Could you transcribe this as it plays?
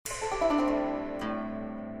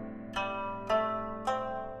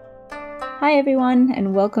Hi, everyone,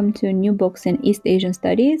 and welcome to New Books in East Asian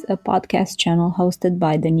Studies, a podcast channel hosted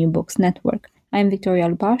by the New Books Network. I'm Victoria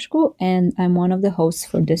Lupashku, and I'm one of the hosts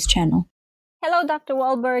for this channel. Hello, Dr.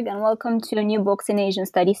 Wahlberg, and welcome to New Books in Asian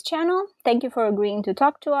Studies channel. Thank you for agreeing to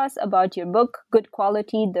talk to us about your book, Good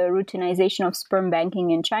Quality, The Routinization of Sperm Banking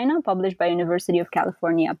in China, published by University of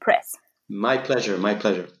California Press. My pleasure.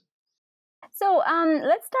 So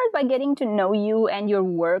let's start by getting to know you and your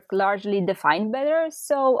work largely defined better.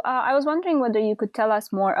 So I was wondering whether you could tell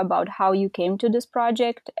us more about how you came to this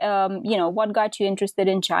project, what got you interested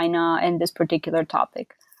in China and this particular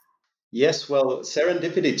topic. Yes, well,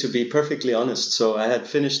 serendipity, to be perfectly honest. So I had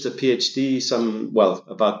finished a PhD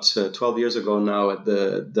about 12 years ago now at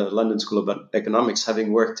the London School of Economics,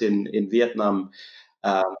 having worked in Vietnam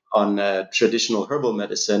on traditional herbal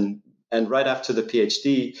medicine. And right after the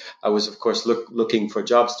PhD, I was, of course, looking for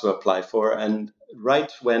jobs to apply for. And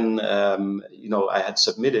right when, I had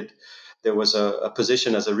submitted, there was a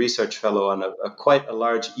position as a research fellow on quite a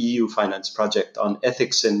large EU finance project on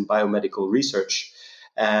ethics in biomedical research.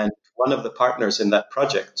 And one of the partners in that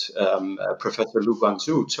project, Professor Lu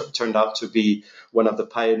Guangzhou, turned out to be one of the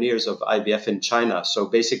pioneers of IVF in China. So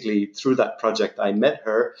basically, through that project, I met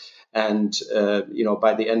her. And,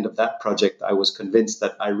 by the end of that project, I was convinced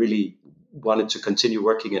that I really wanted to continue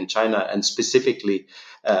working in China and specifically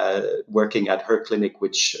working at her clinic,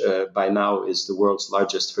 which by now is the world's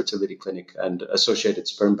largest fertility clinic and associated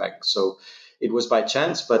sperm bank. So it was by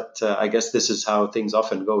chance, but I guess this is how things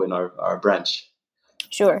often go in our branch.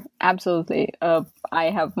 Sure, absolutely. I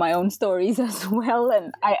have my own stories as well,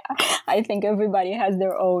 and I think everybody has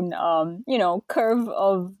their own, curve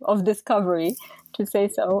of discovery, to say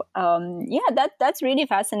so. That's really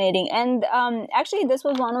fascinating. And actually, this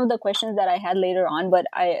was one of the questions that I had later on. But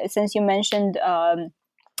since you mentioned,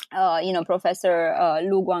 Professor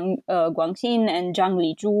Lu Guangxin and Zhang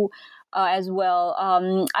Lizhu, as well.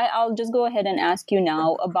 I'll just go ahead and ask you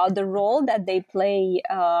now about the role that they play,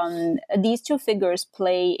 these two figures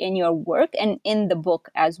play in your work and in the book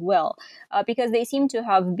as well, because they seem to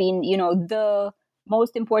have been, the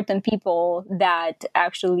most important people that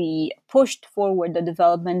actually pushed forward the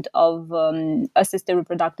development of assisted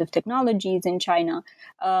reproductive technologies in China,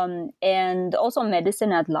 and also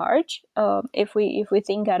medicine at large, if we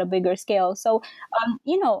think at a bigger scale. So,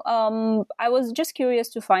 I was just curious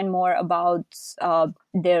to find more about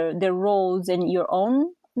their roles in your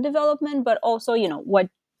own development, but also, what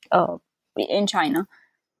in China.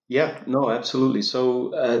 Yeah, no, absolutely.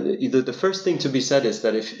 So the first thing to be said is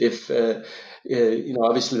that if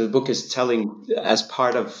obviously the book is telling, as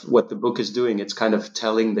part of what the book is doing, it's kind of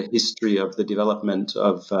telling the history of the development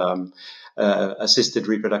of assisted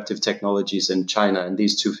reproductive technologies in China. And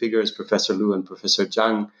these two figures, Professor Lu and Professor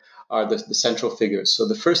Zhang, are the central figures. So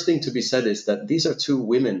the first thing to be said is that these are two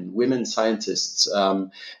women scientists.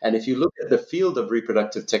 And if you look at the field of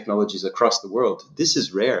reproductive technologies across the world, this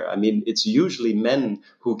is rare. I mean, it's usually men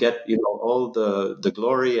who get, all the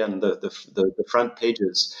glory and the front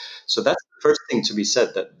pages. So that's the first thing to be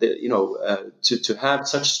said, that, to have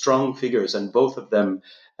such strong figures, and both of them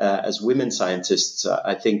as women scientists,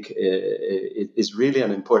 I think is really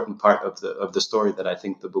an important part of the story that I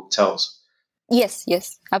think the book tells. Yes,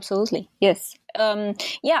 absolutely. Yes. In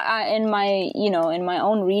my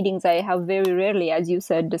own readings, I have very rarely, as you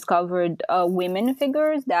said, discovered women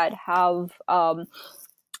figures that have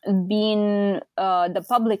been the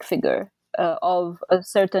public figure of a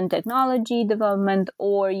certain technology development,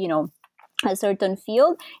 or, a certain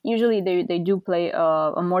field. Usually they do play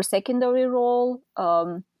a more secondary role,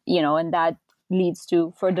 and that leads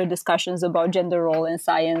to further discussions about gender role in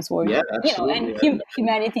science, or and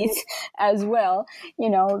humanities as well.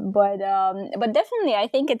 But definitely, I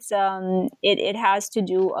think it's it has to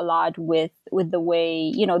do a lot with the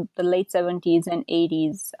way the late 70s and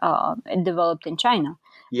 80s developed in China,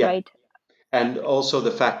 right? And also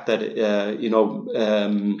the fact that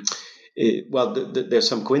there's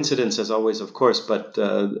some coincidence, as always, of course, but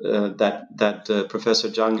that Professor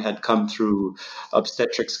Zhang had come through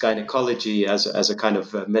obstetrics gynecology as a kind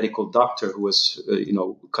of medical doctor who was,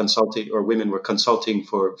 consulting, or women were consulting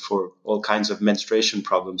for all kinds of menstruation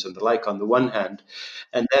problems and the like, on the one hand.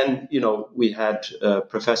 And then, we had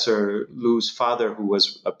Professor Lu's father, who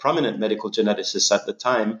was a prominent medical geneticist at the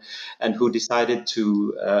time, and who decided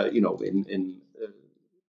to,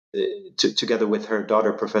 together with her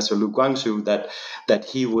daughter, Professor Lu Guangzhou, that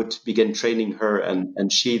he would begin training her,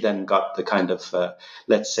 and she then got the kind of,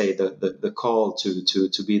 let's say, the call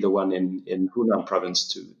to be the one in Hunan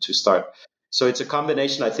province to start. So it's a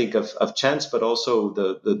combination, I think, of chance, but also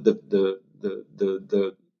the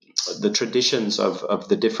traditions of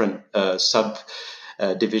the different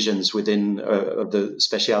divisions within the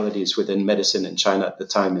specialities within medicine in China at the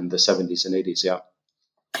time in the 70s and 80s. Yeah.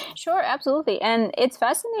 Sure, absolutely. And it's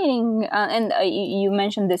fascinating. And you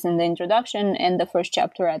mentioned this in the introduction and the first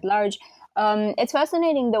chapter at large. It's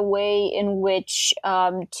fascinating the way in which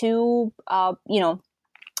two,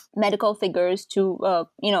 medical figures,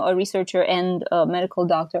 a researcher and a medical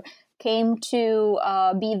doctor, came to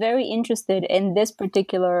be very interested in this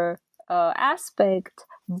particular aspect,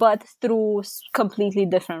 but through completely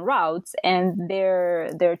different routes, and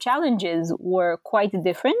their challenges were quite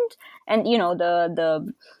different. And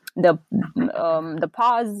the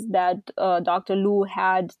pause that Dr. Lu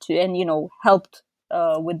had to, and helped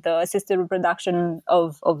with the assisted reproduction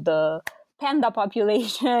of the panda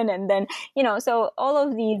population, and then so all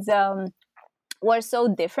of these were so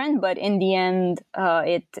different, but in the end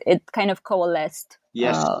it kind of coalesced.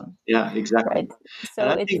 Yes. Yeah, exactly. Right.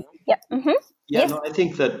 So it's think, yeah. Mm-hmm. Yeah, Yes. no, I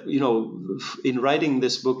think that, in writing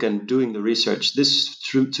this book and doing the research, this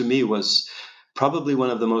to me was probably one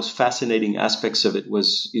of the most fascinating aspects of it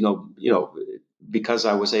was, because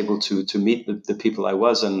I was able to meet the people I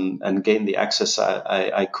was and gain the access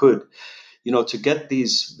I could, to get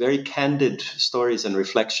these very candid stories and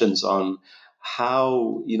reflections on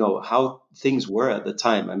how things were at the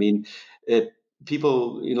time. I mean,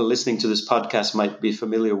 people listening to this podcast might be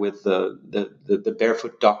familiar with the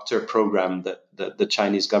Barefoot Doctor program that the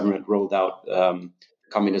Chinese government rolled out,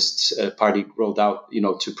 Communist Party rolled out,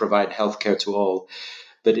 to provide healthcare to all.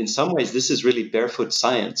 But in some ways, this is really barefoot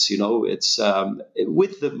science. It's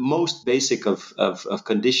with the most basic of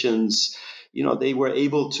conditions. They were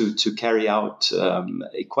able to carry out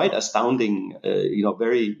a quite astounding,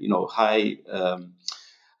 very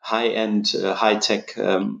high end, high tech,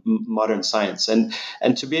 modern science, and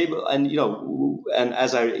to be able, and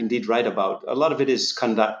as I indeed write about, a lot of it is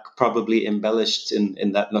probably embellished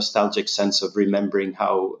in that nostalgic sense of remembering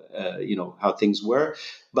how how things were,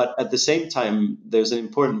 but at the same time, there's an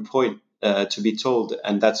important point to be told,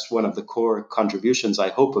 and that's one of the core contributions, I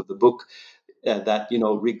hope, of the book. That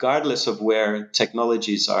regardless of where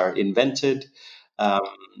technologies are invented, um,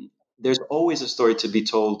 there's always a story to be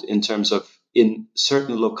told in terms of in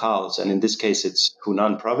certain locales, and in this case, it's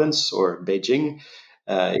Hunan province or Beijing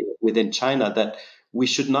within China. That we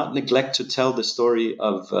should not neglect to tell the story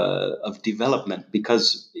of development,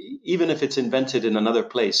 because even if it's invented in another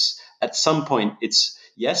place, at some point it's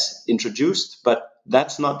introduced, but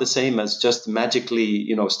that's not the same as just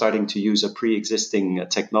magically starting to use a pre-existing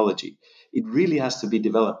technology. It really has to be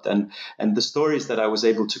developed, and the stories that I was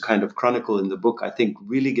able to kind of chronicle in the book, I think,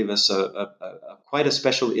 really give us a quite a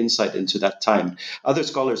special insight into that time. Other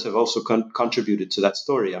scholars have also contributed to that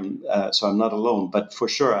story, so I'm not alone. But for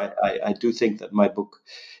sure, I do think that my book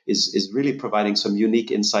is really providing some unique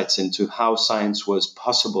insights into how science was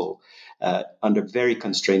possible under very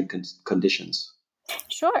constrained conditions.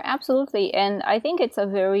 Sure, absolutely. And I think it's a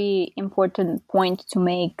very important point to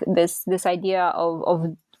make, this idea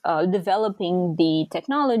of developing the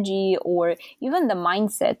technology or even the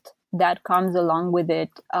mindset that comes along with it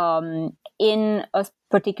in a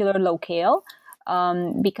particular locale.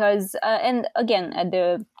 Because, and again,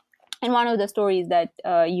 in one of the stories that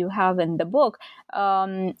you have in the book,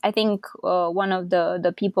 I think one of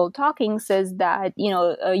the people talking says that,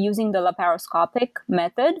 using the laparoscopic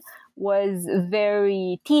method was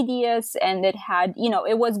very tedious, and it had,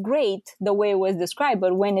 it was great the way it was described,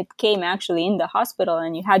 but when it came actually in the hospital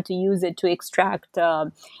and you had to use it to extract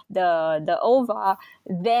the ova,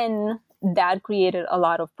 then that created a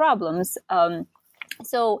lot of problems.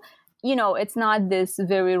 So, it's not this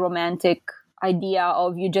very romantic idea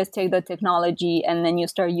of you just take the technology and then you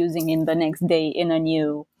start using it the next day in a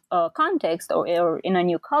new context or in a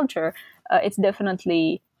new culture. It's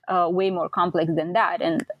definitely way more complex than that.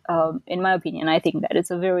 And in my opinion, I think that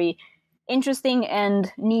it's a very interesting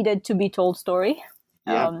and needed to be told story.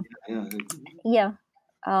 Yeah.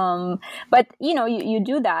 But you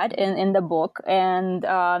do that in the book, and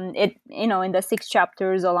it in the 6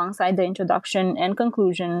 chapters alongside the introduction and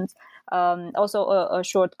conclusions, also a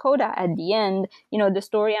short coda at the end. The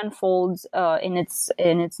story unfolds in its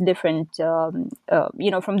different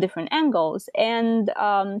from different angles, and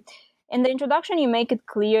in the introduction, you make it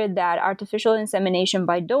clear that artificial insemination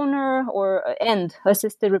by donor and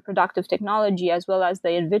assisted reproductive technology, as well as the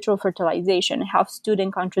in vitro fertilization, have stood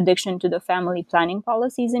in contradiction to the family planning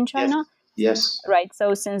policies in China. Yes. Right.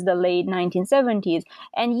 So since the late 1970s,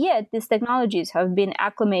 and yet these technologies have been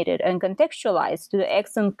acclimated and contextualized to the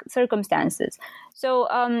excellent circumstances. So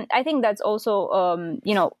I think that's also,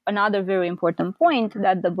 another very important point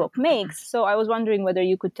that the book makes. So I was wondering whether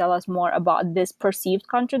you could tell us more about this perceived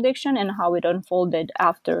contradiction and how it unfolded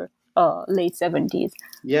after late 70s.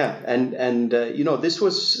 Yeah, and this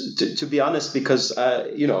was to be honest because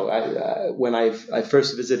when I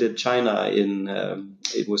first visited China in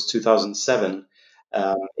it was 2007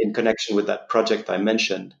 in connection with that project I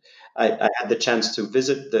mentioned. I had the chance to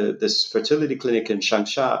visit this fertility clinic in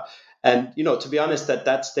Changsha, and to be honest, at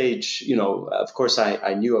that stage, of course,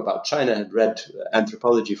 I knew about China, had read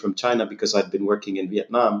anthropology from China because I'd been working in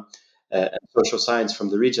Vietnam. And social science from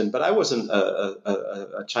the region, but I wasn't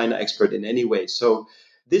a China expert in any way. So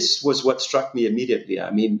this was what struck me immediately.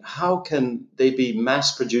 I mean, how can they be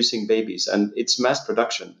mass producing babies? And it's mass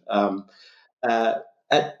production. Uh,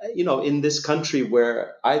 in this country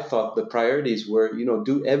where I thought the priorities were,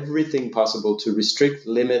 do everything possible to restrict,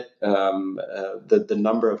 limit the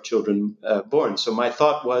number of children born. So my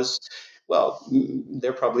thought was, well,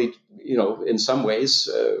 they're probably, in some ways,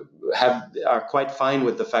 are quite fine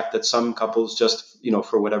with the fact that some couples just,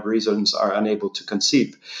 for whatever reasons, are unable to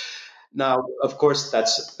conceive. Now, of course,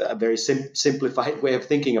 that's a very simplified way of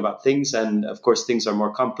thinking about things. And of course, things are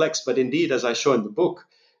more complex. But indeed, as I show in the book,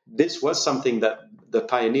 this was something that the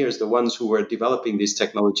pioneers, the ones who were developing these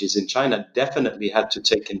technologies in China, definitely had to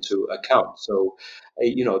take into account. So,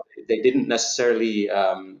 they didn't necessarily.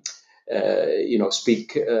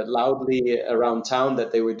 Speak loudly around town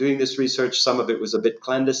that they were doing this research. Some of it was a bit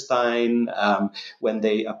clandestine. When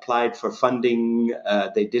they applied for funding,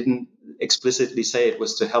 they didn't explicitly say it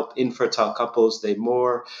was to help infertile couples. They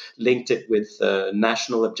more linked it with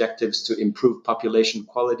national objectives to improve population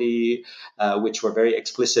quality, which were very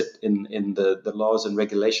explicit in the laws and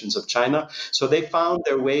regulations of China. So they found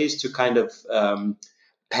their ways to kind of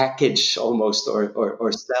package almost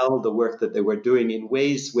or sell the work that they were doing in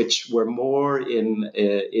ways which were more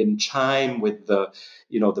in chime with the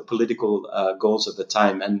political goals of the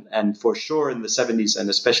time, and for sure in the 70s and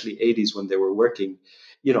especially 80s when they were working,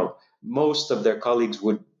 most of their colleagues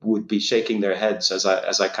would be shaking their heads as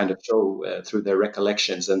I kind of show through their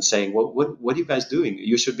recollections and saying, well, what are you guys doing?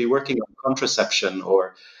 You should be working on contraception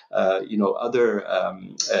or other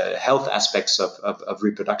health aspects of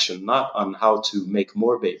reproduction, not on how to make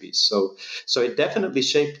more babies. So it definitely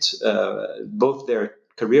shaped both their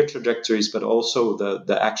career trajectories, but also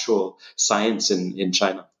the actual science in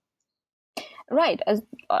China. Right,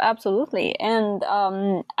 absolutely, and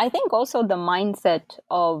I think also the mindset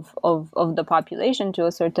of the population to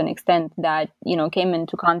a certain extent that came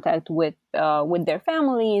into contact with their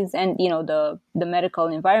families and the medical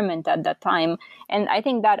environment at that time, and I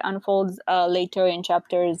think that unfolds later in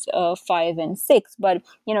chapters 5 and 6. But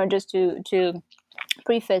just to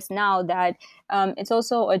preface now that it's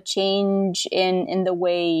also a change in the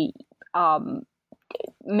way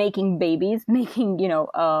making babies,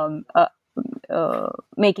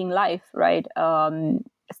 making life, right,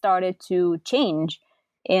 started to change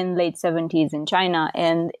in late 70s in China.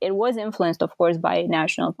 And it was influenced, of course, by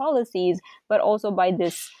national policies, but also by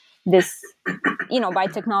this by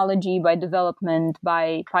technology, by development,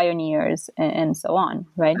 by pioneers, and so on,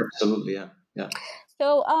 right? Absolutely, yeah. Yeah.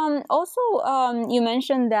 So also, you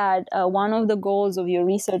mentioned that one of the goals of your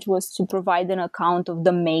research was to provide an account of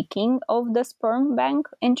the making of the sperm bank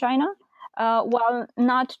in China, while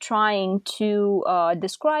not trying to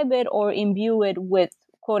describe it or imbue it with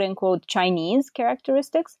quote unquote Chinese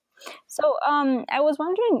characteristics. So I was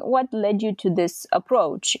wondering what led you to this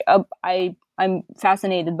approach. I'm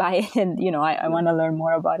fascinated by it, and I want to learn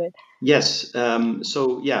more about it. Yes.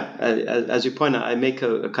 So yeah, as you point out, I make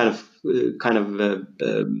a kind of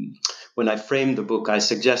when I frame the book, I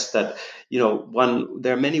suggest that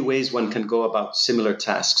there are many ways one can go about similar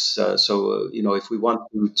tasks. If we want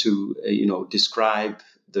to describe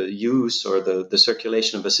the use or the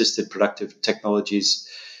circulation of assisted productive technologies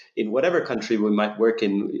in whatever country we might work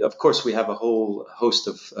in, of course, we have a whole host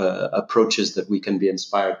of approaches that we can be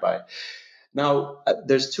inspired by. Now,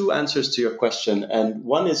 there's two answers to your question, and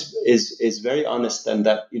one is very honest, and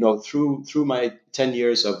that through my 10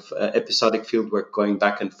 years of episodic fieldwork going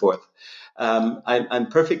back and forth, I'm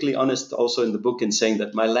perfectly honest also in the book in saying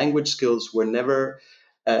that my language skills were never,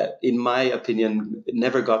 in my opinion,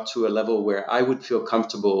 never got to a level where I would feel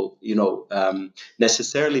comfortable,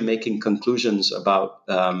 necessarily making conclusions about,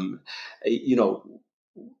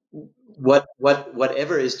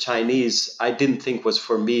 whatever is Chinese, I didn't think was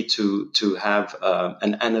for me to have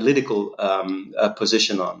an analytical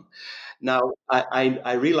position on. Now,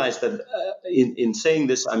 I realize that in saying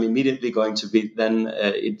this, I'm immediately going to be then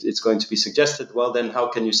it's going to be suggested. Well, then how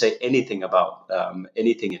can you say anything about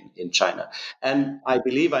anything in China? And I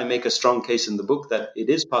believe I make a strong case in the book that it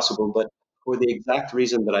is possible, but for the exact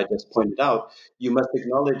reason that I just pointed out, you must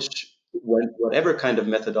acknowledge whatever kind of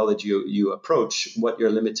methodology you approach, what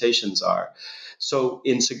your limitations are. So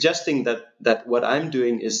in suggesting that what I'm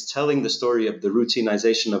doing is telling the story of the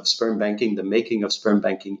routinization of sperm banking, the making of sperm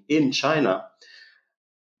banking in China,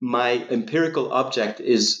 my empirical object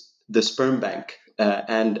is the sperm bank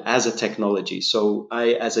and as a technology. So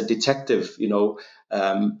I, as a detective,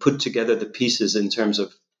 put together the pieces in terms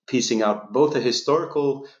of piecing out both a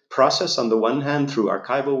historical process on the one hand through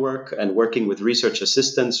archival work and working with research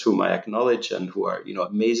assistants whom I acknowledge and who are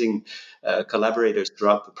amazing collaborators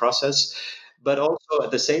throughout the process, but also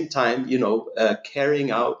at the same time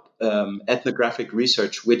carrying out ethnographic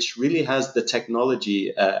research which really has the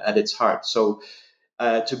technology at its heart. So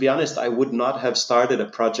to be honest, I would not have started a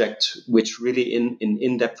project which really in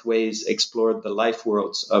in-depth ways explored the life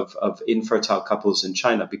worlds of infertile couples in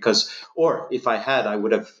China or if I had, I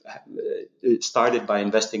would have started by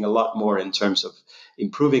investing a lot more in terms of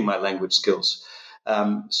improving my language skills.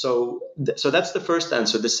 So that's the first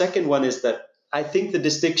answer. The second one is that I think the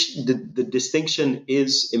distinction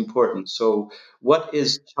is important. So what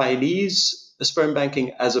is Chinese sperm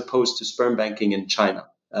banking as opposed to sperm banking in China?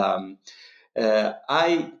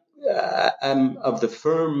 I am of the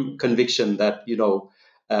firm conviction that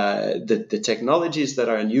the technologies that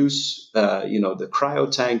are in use, the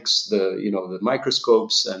cryotanks, the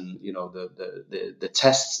microscopes, and the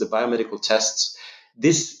tests, the biomedical tests.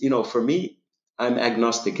 This, for me, I'm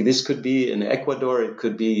agnostic. This could be in Ecuador, it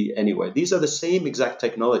could be anywhere. These are the same exact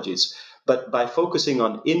technologies. But by focusing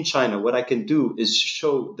on in China, what I can do is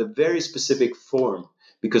show the very specific form,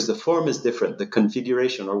 because the form is different, the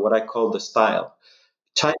configuration, or what I call the style.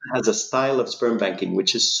 China has a style of sperm banking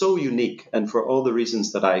which is so unique, and for all the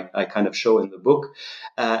reasons that I kind of show in the book.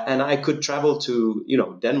 And I could travel to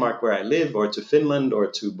Denmark, where I live, or to Finland, or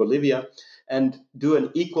to Bolivia, and do an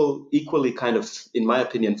equally kind of, in my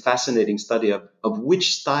opinion, fascinating study of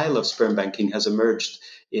which style of sperm banking has emerged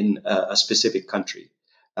in a specific country.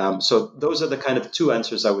 So those are the kind of two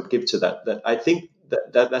answers I would give to that. That I think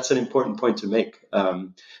that's an important point to make.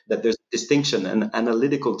 That there's a distinction, an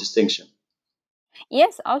analytical distinction.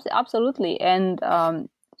 Yes, absolutely. And,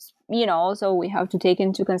 also we have to take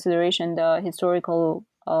into consideration the historical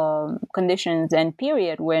conditions and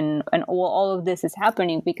period when and all of this is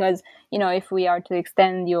happening. Because, if we are to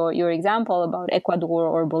extend your example about Ecuador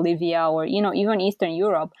or Bolivia or, even Eastern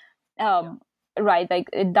Europe, right, like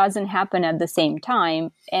it doesn't happen at the same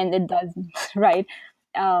time, and it doesn't, right,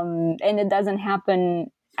 and it doesn't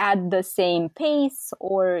happen at the same pace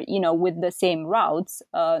or, with the same routes.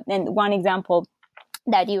 And one example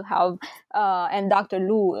that you have and Dr.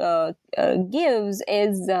 Lu gives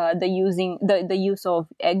is the use of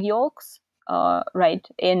egg yolks, right,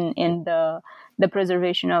 in the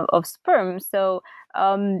preservation of sperm. So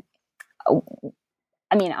I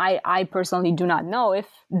personally do not know if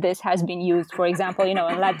this has been used, for example, in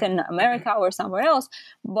Latin America or somewhere else,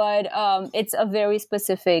 but it's a very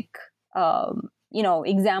specific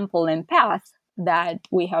example and path that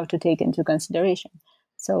we have to take into consideration.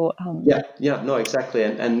 So no, exactly,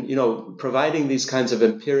 and providing these kinds of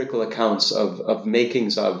empirical accounts of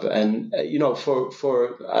makings of, and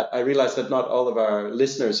I realize that not all of our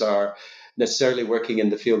listeners are necessarily working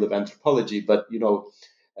in the field of anthropology, but the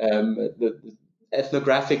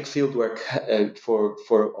ethnographic fieldwork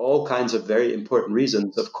for all kinds of very important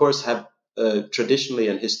reasons, of course, have traditionally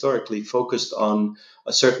and historically focused on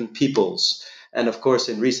a certain peoples. And of course,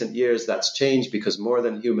 in recent years, that's changed because more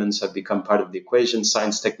than humans have become part of the equation.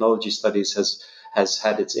 Science technology studies has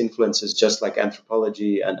had its influences, just like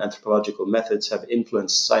anthropology and anthropological methods have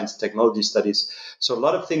influenced science technology studies. So a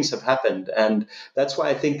lot of things have happened. And that's why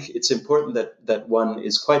I think it's important that one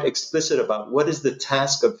is quite explicit about what is the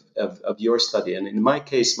task of your study. And in my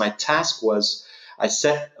case, my task was I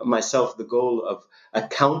set myself the goal of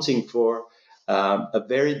accounting for a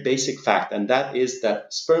very basic fact, and that is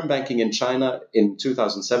that sperm banking in China in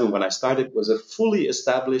 2007, when I started, was a fully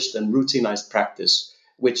established and routinized practice,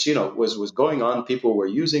 which was going on. People were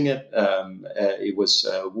using it. It was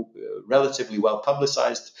relatively well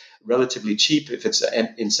publicized, relatively cheap if it's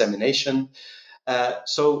insemination.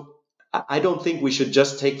 So I don't think we should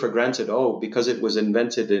just take for granted, because it was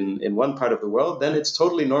invented in one part of the world, then it's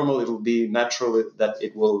totally normal. It'll be natural that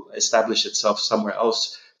it will establish itself somewhere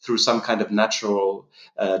else through some kind of natural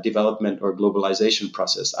development or globalization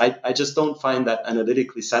process. I just don't find that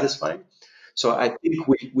analytically satisfying. So I think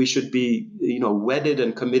we should be, wedded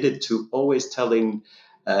and committed to always telling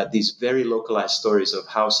these very localized stories of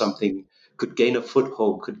how something could gain a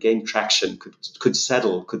foothold, could gain traction, could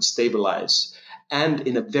settle, could stabilize, and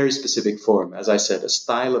in a very specific form. As I said, a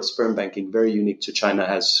style of sperm banking very unique to China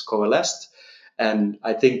has coalesced. And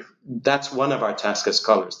I think that's one of our tasks as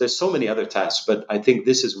scholars. There's so many other tasks, but I think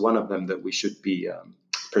this is one of them that we should be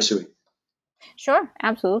pursuing. Sure,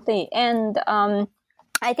 absolutely. And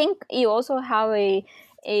I think you also have a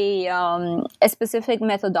specific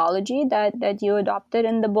methodology that you adopted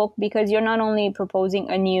in the book, because you're not only proposing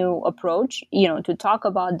a new approach, to talk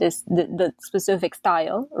about the specific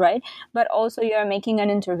style, right? But also you're making an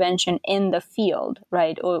intervention in the field,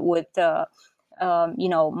 right? Or with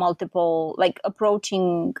multiple, like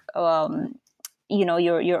approaching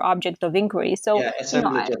your object of inquiry. So Yeah,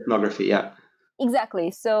 assemblage ethnography. Yeah.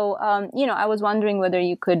 exactly. So I was wondering whether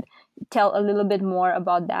you could tell a little bit more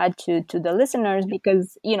about that to the listeners,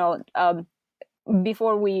 because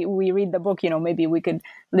before we read the book, maybe we could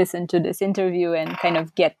listen to this interview and kind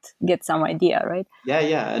of get some idea, right?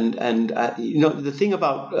 Yeah, and the thing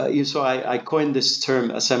about so I coined this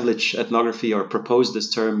term assemblage ethnography, or proposed this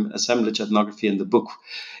term assemblage ethnography in the book.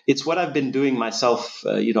 It's what I've been doing myself,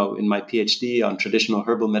 in my PhD on traditional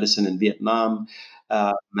herbal medicine in Vietnam.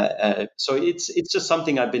 So it's just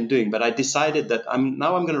something I've been doing, but I decided that I'm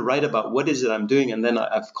going to write about what is it I'm doing, and then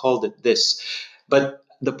I've called it this. But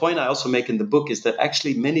the point I also make in the book is that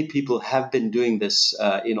actually many people have been doing this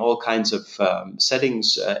in all kinds of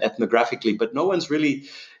settings ethnographically, but no one's really.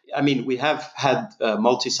 I mean, we have had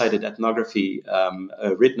multi-sited ethnography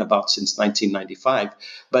written about since 1995,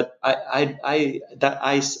 but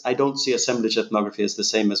I don't see assemblage ethnography as the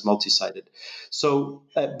same as multi-sited. So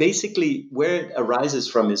basically, where it arises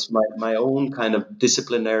from is my own kind of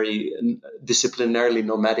disciplinarily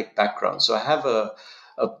nomadic background. So I have a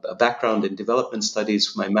background in development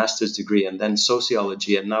studies, my master's degree, and then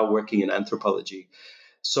sociology, and now working in anthropology.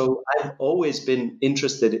 So I've always been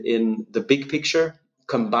interested in the big picture,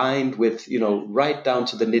 combined with, right down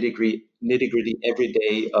to the nitty-gritty every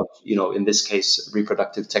day of, in this case,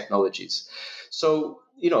 reproductive technologies. So,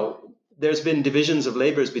 there's been divisions of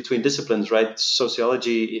labors between disciplines, right?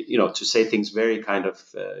 Sociology, to say things very kind of,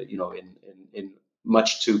 in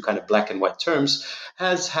much too kind of black and white terms,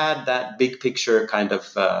 has had that big picture kind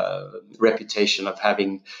of reputation of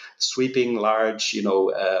having sweeping, large,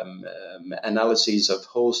 analyses of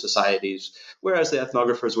whole societies, whereas the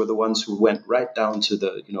ethnographers were the ones who went right down to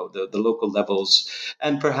the local levels,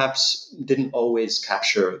 and perhaps didn't always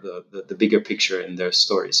capture the bigger picture in their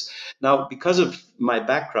stories. Now, because of my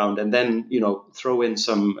background, and then throw in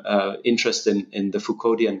some interest in the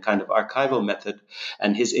Foucauldian kind of archival method,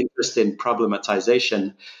 and his interest in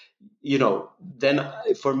problematization, then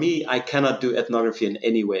for me, I cannot do ethnography in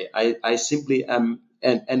any way. I simply am,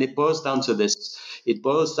 and it boils down to this. It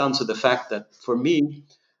boils down to the fact that for me,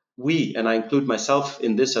 and I include myself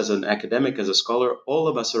in this as an academic, as a scholar, all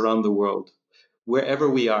of us around the world, wherever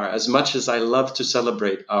we are, as much as I love to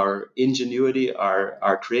celebrate our ingenuity,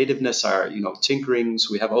 our creativeness, our tinkerings,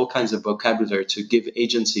 we have all kinds of vocabulary to give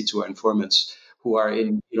agency to our informants who are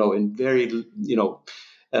in very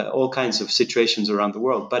all kinds of situations around the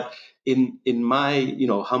world. But in my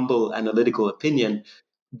humble analytical opinion,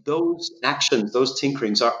 those actions, those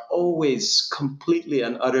tinkerings are always completely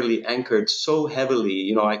and utterly anchored so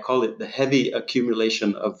heavily. I call it the heavy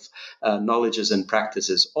accumulation of knowledges and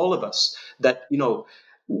practices, all of us, that,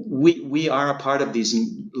 we are a part of these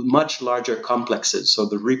much larger complexes. So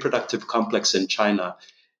the reproductive complex in China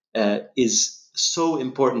is so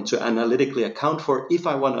important to analytically account for if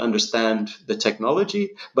I want to understand the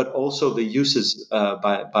technology, but also the uses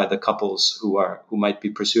by the couples who might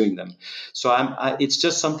be pursuing them. So it's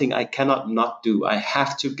just something I cannot not do. I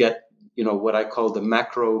have to get what I call the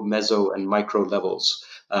macro, meso, and micro levels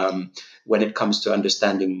when it comes to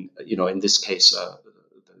understanding in this case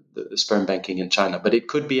the sperm banking in China. But it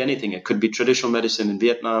could be anything. It could be traditional medicine in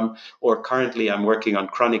Vietnam, or currently I'm working on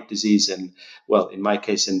chronic disease in my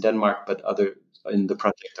case in Denmark, but other in the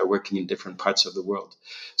project are working in different parts of the world.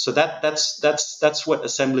 So that's what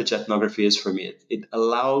assemblage ethnography is for me. It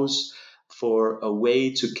allows for a way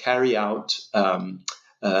to carry out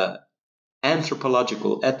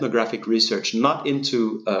anthropological ethnographic research, not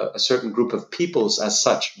into a certain group of peoples as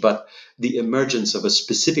such, but the emergence of a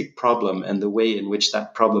specific problem and the way in which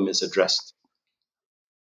that problem is addressed.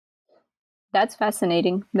 That's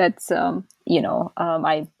fascinating. That's I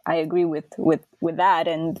agree with that,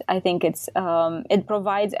 and I think it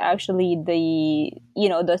provides actually the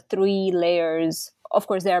three layers. Of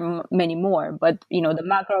course, there are many more, but the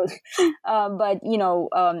macros. But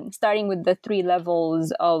starting with the three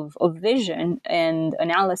levels of vision and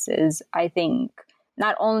analysis, I think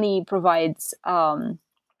not only provides the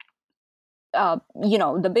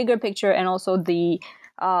bigger picture, and also the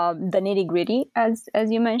the nitty gritty, as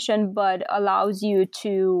you mentioned, but allows you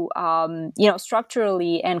to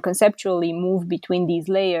structurally and conceptually move between these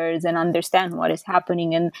layers and understand what is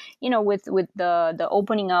happening. And with the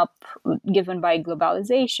opening up given by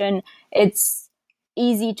globalization, it's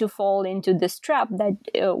easy to fall into this trap that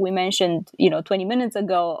we mentioned 20 minutes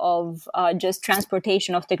ago of just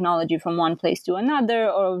transportation of technology from one place to another,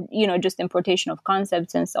 or just importation of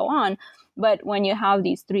concepts and so on. But when you have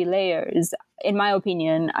these three layers, in my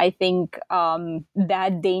opinion, I think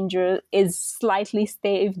that danger is slightly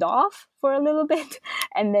staved off for a little bit,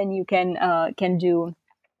 and then you can do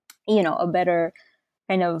a better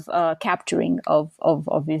kind of capturing of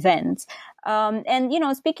events.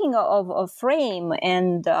 And speaking of frame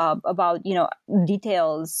and about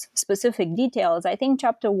details, specific details, I think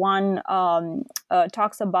chapter 1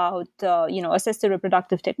 talks about assisted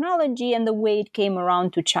reproductive technology and the way it came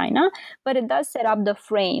around to China, but it does set up the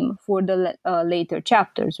frame for the later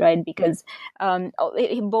chapters, right? Because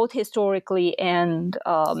both historically and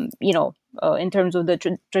in terms of the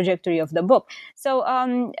trajectory of the book. So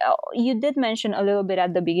you did mention a little bit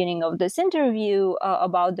at the beginning of this interview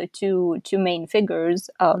about the two main figures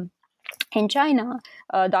in China,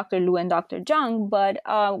 Dr. Lu and Dr. Zhang, but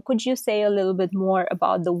could you say a little bit more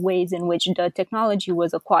about the ways in which the technology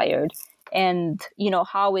was acquired and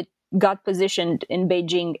how it got positioned in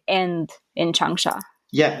Beijing and in Changsha?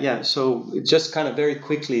 Yeah. So just kind of very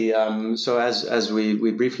quickly. So as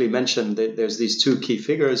we briefly mentioned, there's these two key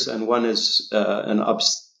figures, and one is an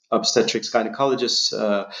obstetrics gynecologist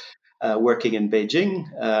working in Beijing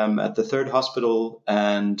at the Third Hospital,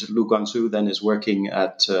 and Lu Guangzhou then is working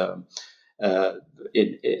at the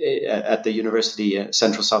university,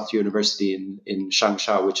 Central South University in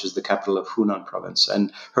Changsha, which is the capital of Hunan province.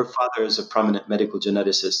 And her father is a prominent medical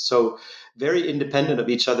geneticist. So very independent of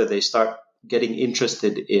each other, they start getting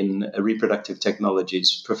interested in reproductive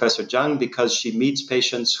technologies. Professor Zhang, because she meets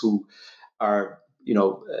patients who are,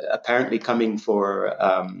 apparently coming for,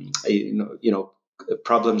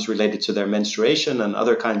 problems related to their menstruation and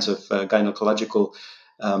other kinds of gynecological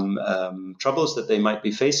troubles that they might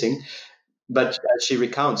be facing. But as she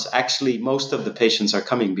recounts, actually, most of the patients are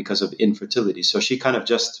coming because of infertility. So she kind of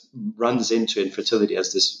just runs into infertility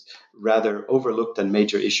as this rather overlooked and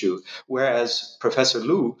major issue. Whereas Professor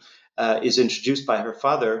Lu is introduced by her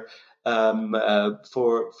father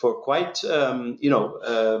for quite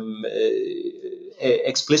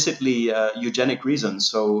explicitly eugenic reasons.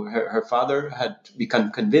 So her father had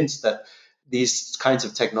become convinced that these kinds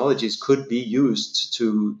of technologies could be used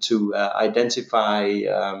to identify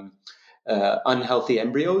unhealthy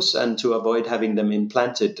embryos and to avoid having them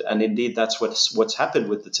implanted. And indeed, that's what's happened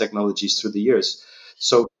with the technologies through the years.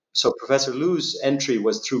 So Professor Lu's entry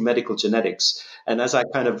was through medical genetics. And as I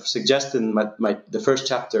kind of suggested in the first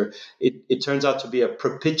chapter, it turns out to be a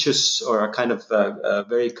propitious or a kind of a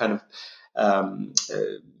very kind of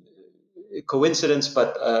coincidence,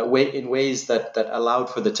 but in ways that allowed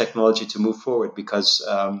for the technology to move forward, because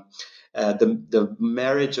the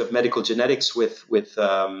marriage of medical genetics with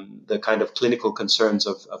the kind of clinical concerns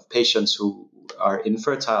of patients who are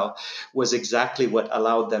infertile was exactly what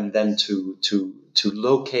allowed them then to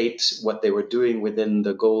locate what they were doing within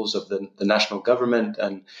the goals of the national government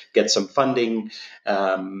and get some funding.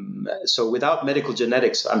 So without medical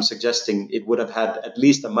genetics, I'm suggesting it would have had at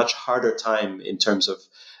least a much harder time in terms of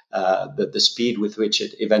the speed with which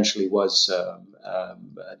it eventually was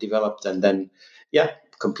developed and then,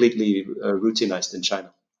 completely routinized in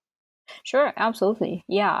China. Sure, absolutely.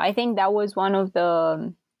 Yeah, I think that was one of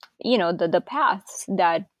the, the paths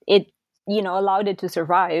that it, allowed it to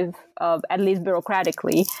survive, at least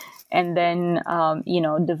bureaucratically, and then,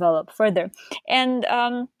 develop further. And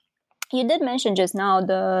you did mention just now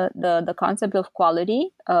the concept of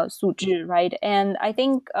quality, 素质, right? And I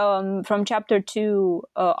think from chapter 2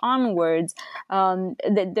 onwards,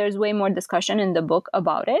 there's way more discussion in the book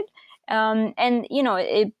about it. And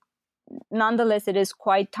nonetheless, it is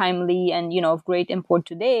quite timely and of great import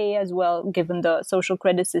today as well, given the social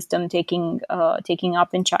credit system taking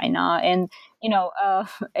up in China, and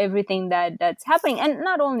everything that's happening, and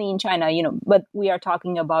not only in China, but we are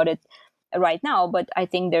talking about it right now. But I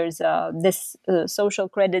think there's this social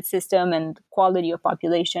credit system and quality of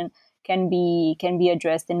population can be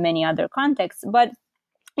addressed in many other contexts. But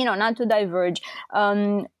not to diverge.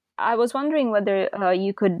 I was wondering whether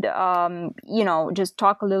you could, just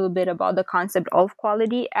talk a little bit about the concept of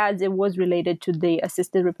quality as it was related to the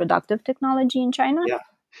assisted reproductive technology in China.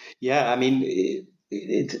 Yeah. I mean,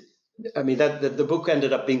 that the book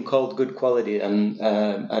ended up being called Good Quality, and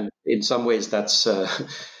in some ways that's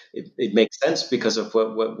it makes sense because of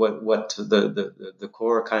what the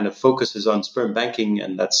core kind of focuses on sperm banking,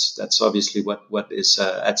 and that's obviously what is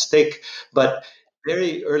at stake. But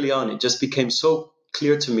very early on, it just became so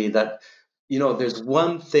clear to me that there's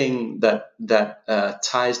one thing that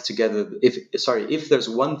ties together. If there's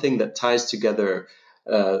one thing that ties together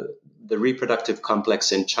the reproductive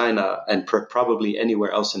complex in China and probably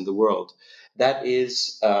anywhere else in the world, that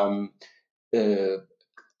is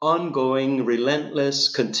ongoing, relentless,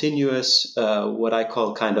 continuous, what I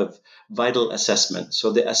call kind of vital assessment.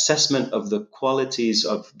 So the assessment of the qualities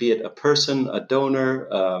of, be it a person, a donor,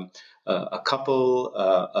 a couple,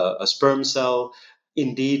 a sperm cell,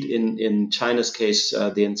 indeed, in China's case,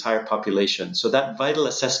 the entire population. So that vital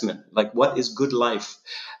assessment, like what is good life,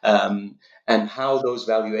 and how those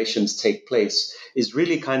valuations take place, is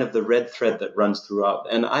really kind of the red thread that runs throughout.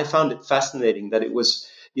 And I found it fascinating that it was,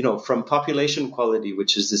 from population quality,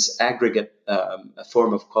 which is this aggregate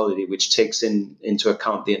form of quality which takes into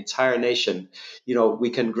account the entire nation, we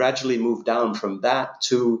can gradually move down from that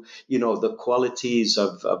to, the qualities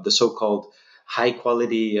of the so-called high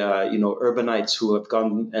quality, urbanites who have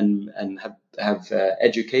gone and have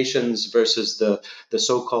educations versus the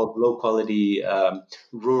so-called low quality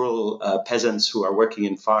rural peasants who are working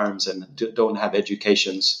in farms and don't have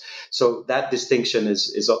educations. So that distinction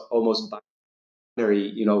is almost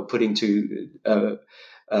binary, putting two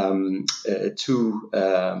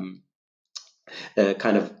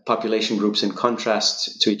kind of population groups in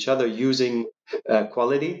contrast to each other using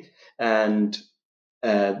quality. And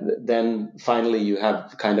then finally, you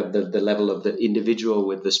have kind of the level of the individual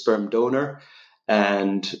with the sperm donor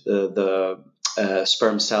and the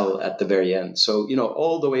sperm cell at the very end. So,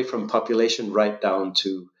 all the way from population right down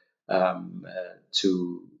to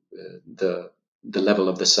the level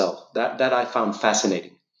of the cell. That I found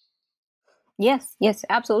fascinating. Yes,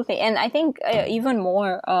 absolutely. And I think even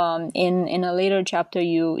more in a later chapter,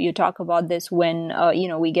 you talk about this when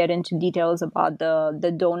we get into details about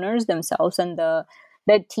the donors themselves and the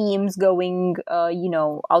teams going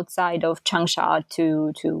outside of Changsha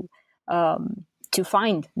to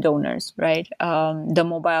find donors, right? The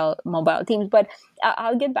mobile teams. But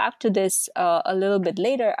I'll get back to this a little bit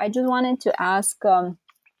later. I just wanted to ask.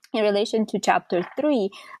 In relation to chapter 3,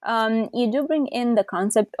 you do bring in the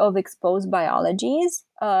concept of exposed biologies,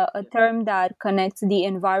 a term that connects the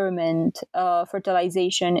environment,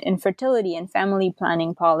 fertilization, infertility, and family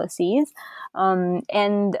planning policies, and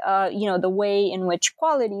the way in which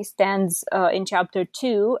quality stands in chapter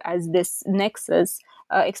 2 as this nexus.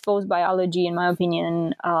 Exposed biology, in my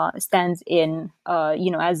opinion, stands in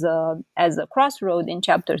as a crossroad in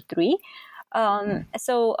chapter 3.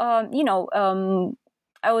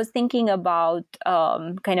 I was thinking about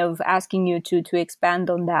kind of asking you to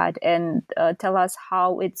expand on that and tell us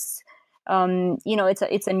how it's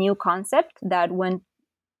a new concept that when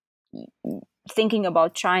thinking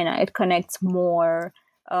about China, it connects more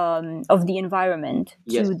of the environment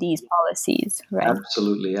to these policies, right?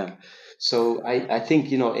 Absolutely, yeah. So I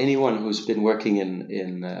think anyone who's been working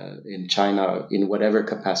in China in whatever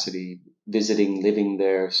capacity, visiting, living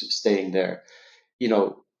there, staying there,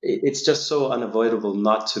 it's just so unavoidable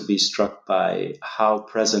not to be struck by how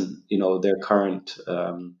present, their current,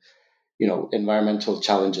 environmental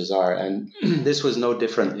challenges are. And this was no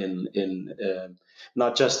different in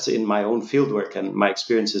not just in my own fieldwork and my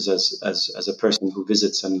experiences as a person who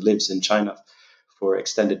visits and lives in China for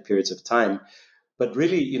extended periods of time, but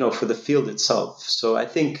really, for the field itself. So I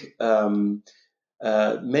think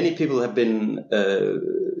many people have been,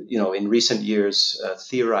 in recent years,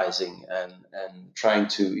 theorizing and trying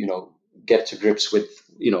to, get to grips with,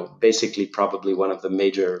 basically probably one of the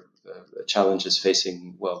major challenges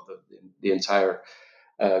facing, the entire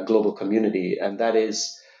global community, and that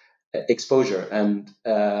is exposure. And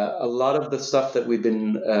a lot of the stuff that we've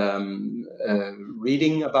been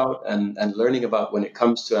reading about and learning about when it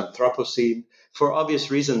comes to Anthropocene, for obvious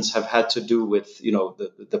reasons, have had to do with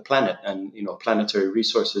the planet and planetary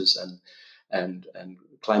resources and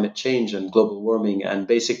climate change and global warming, and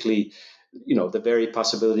basically the very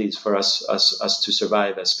possibilities for us to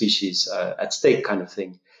survive as species at stake, kind of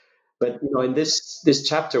thing. But in this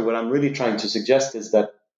chapter, what I'm really trying to suggest is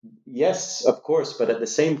that yes, of course, but at the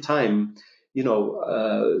same time,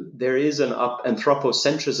 there is an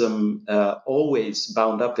anthropocentrism always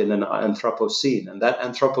bound up in an Anthropocene, and that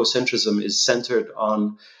anthropocentrism is centered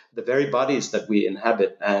on the very bodies that we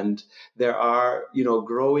inhabit. And there are,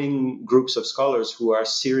 growing groups of scholars who are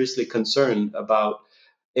seriously concerned about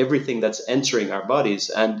everything that's entering our bodies.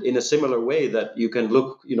 And in a similar way that you can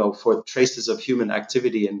look, for traces of human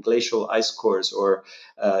activity in glacial ice cores or,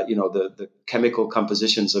 the chemical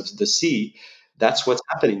compositions of the sea, that's what's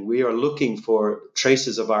happening. We are looking for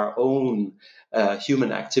traces of our own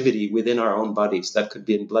human activity within our own bodies. That could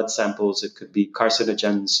be in blood samples. It could be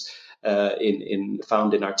carcinogens in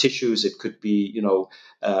found in our tissues. It could be,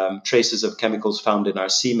 traces of chemicals found in our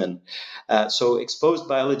semen. So exposed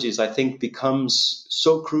biologies, I think, becomes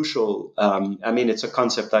so crucial. I mean, it's a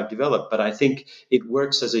concept I've developed, but I think it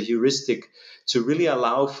works as a heuristic to really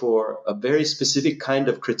allow for a very specific kind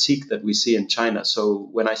of critique that we see in China. So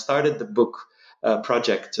when I started the book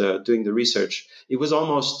project doing the research, it was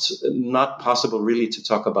almost not possible really to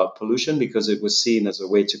talk about pollution because it was seen as a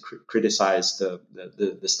way to criticize the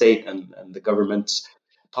state and the government's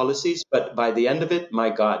policies. But by the end of it, my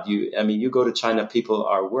God, you go to China, people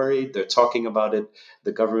are worried, they're talking about it.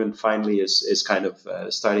 The government finally is kind of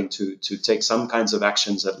starting to take some kinds of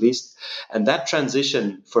actions at least. And that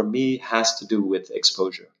transition for me has to do with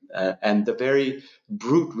exposure and the very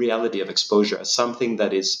brute reality of exposure as something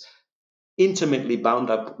that is intimately bound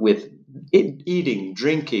up with eating,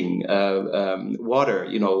 drinking, water,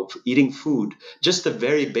 eating food, just the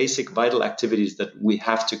very basic vital activities that we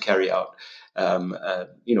have to carry out,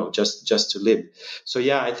 just to live. So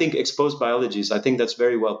yeah, I think exposed biologies, I think that's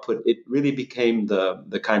very well put. It really became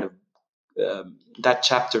the kind of that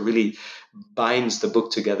chapter really binds the book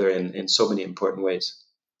together in so many important ways.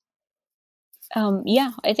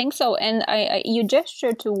 Yeah, I think so. And you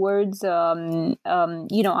gesture towards,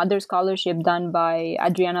 other scholarship done by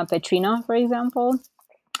Adriana Petrina, for example,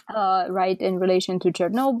 right, in relation to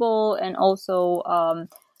Chernobyl, and also,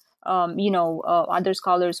 other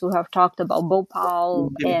scholars who have talked about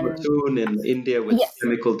Bhopal and In India with yes,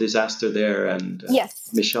 chemical disaster there, and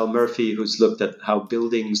yes, Michelle Murphy, who's looked at how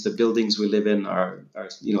the buildings we live in are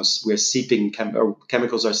we're seeping, or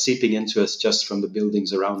chemicals are seeping into us just from the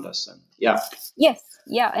buildings around us. And yeah. yes,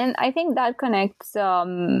 yeah, and I think that connects,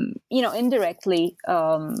 indirectly.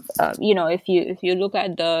 If you look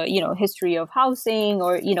at the history of housing,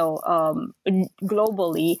 or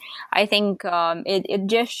globally, I think it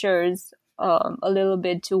gestures a little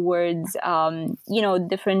bit towards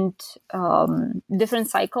different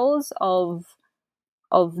cycles of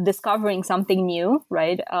discovering something new,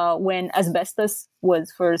 right? When asbestos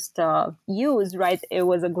was first used, right, it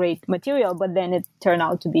was a great material, but then it turned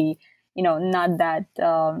out to be, not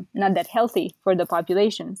that healthy for the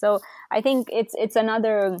population. So I think it's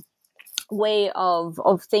another way of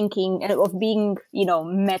thinking and of being,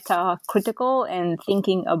 meta critical and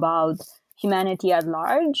thinking about humanity at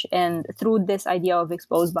large, and through this idea of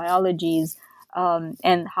exposed biologies,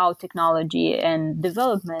 and how technology and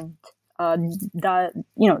development that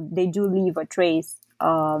they do leave a trace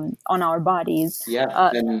on our bodies.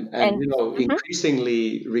 Yeah, and Mhm.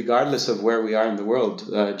 increasingly, regardless of where we are in the world,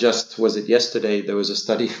 just was it yesterday there was a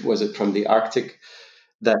study, was it from the Arctic,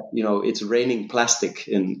 that it's raining plastic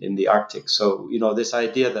in the Arctic. So this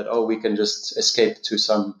idea that we can just escape to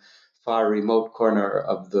some far remote corner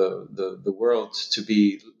of the world to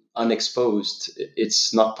be unexposed,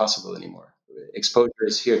 it's not possible anymore. Exposure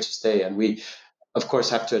is here to stay, and we of course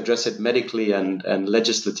have to address it medically and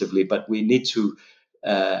legislatively, but we need to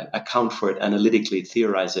account for it analytically,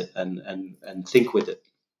 theorize it, and think with it.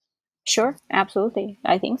 Sure, absolutely.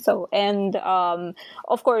 I think so. And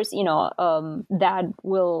of course, that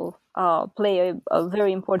will play a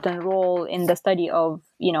very important role in the study of,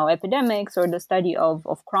 epidemics, or the study of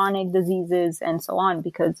chronic diseases and so on,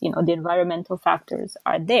 because, the environmental factors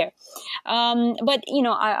are there. But,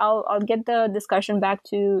 I'll get the discussion back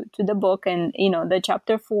to the book and, the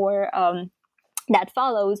chapter 4. That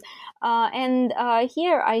follows. And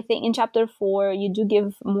here, I think in chapter 4, you do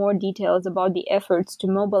give more details about the efforts to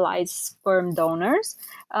mobilize sperm donors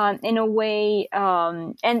in a way.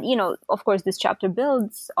 And, of course, this chapter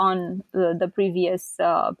builds on the previous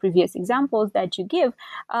examples that you give.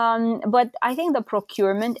 But I think the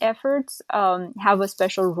procurement efforts have a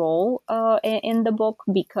special role in the book,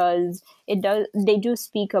 because they do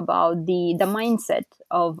speak about the mindset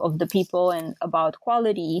of the people, and about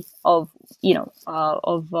quality of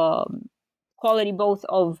quality both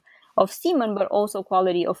of semen, but also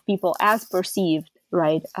quality of people as perceived,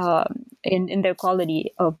 right, in their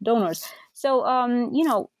quality of donors. So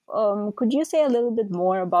could you say a little bit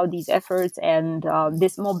more about these efforts and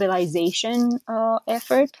this mobilization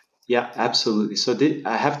effort? Yeah, absolutely. So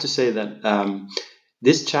I have to say that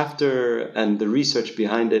this chapter and the research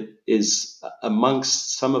behind it is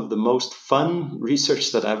amongst some of the most fun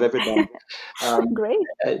research that I've ever done. Great.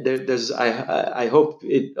 I hope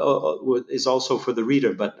it is also for the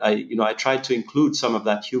reader, but I try to include some of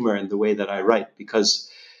that humor in the way that I write, because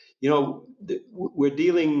we're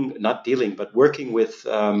but working with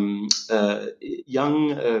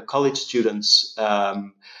young college students.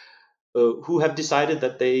 who have decided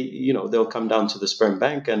that they'll come down to the sperm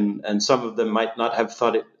bank, and some of them might not have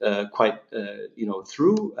thought it quite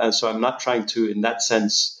through. So I'm not trying to, in that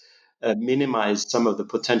sense, minimize some of the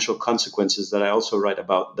potential consequences that I also write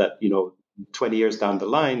about. That 20 years down the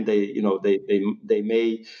line, they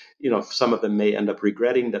may, some of them may end up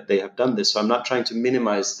regretting that they have done this. So I'm not trying to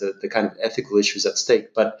minimize the kind of ethical issues at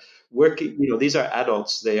stake. But working, these are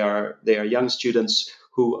adults. They are young students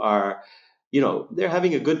who are, they're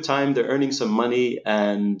having a good time, they're earning some money,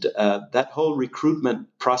 and that whole recruitment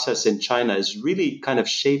process in China is really kind of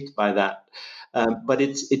shaped by that. But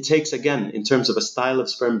it takes, again, in terms of a style of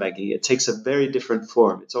sperm banking, it takes a very different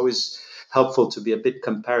form. It's always helpful to be a bit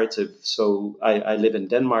comparative. So I live in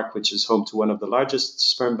Denmark, which is home to one of the largest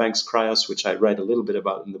sperm banks, Cryos, which I write a little bit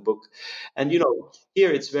about in the book. And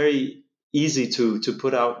here it's very easy to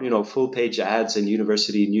put out full page ads in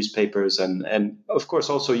university newspapers, and of course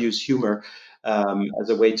also use humor as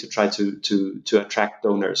a way to try to attract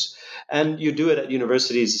donors. And you do it at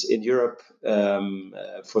universities in Europe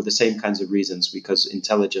for the same kinds of reasons, because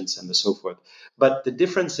intelligence and so forth. But the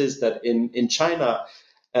difference is that in China,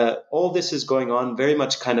 all this is going on very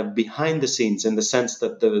much kind of behind the scenes, in the sense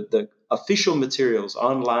that the official materials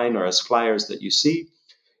online or as flyers that you see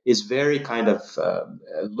is very kind of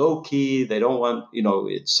low key. They don't want,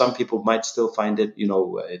 some people might still find it,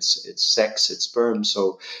 it's sex, it's sperm.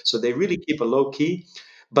 So they really keep a low key.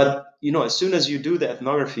 But, as soon as you do the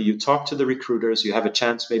ethnography, you talk to the recruiters, you have a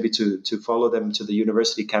chance maybe to follow them to the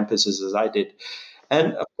university campuses, as I did.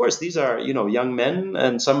 And of course, these are, young men,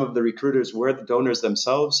 and some of the recruiters were the donors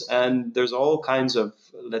themselves. And there's all kinds of,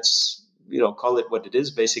 let's, call it what it is,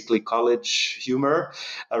 basically college humor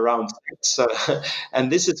around sex. And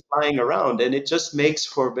this is flying around, and it just makes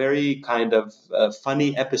for very kind of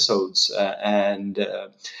funny episodes, and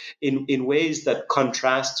in ways that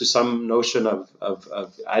contrast to some notion of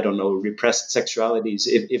I don't know, repressed sexualities,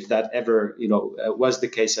 if that ever, was the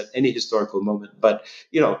case at any historical moment. But,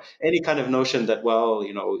 any kind of notion that, well,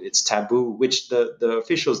 it's taboo, which the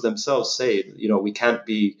officials themselves say, we can't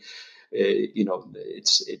be,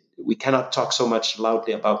 we cannot talk so much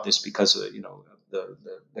loudly about this because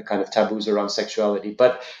the kind of taboos around sexuality.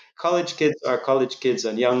 But college kids are college kids,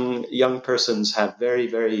 and young persons have very,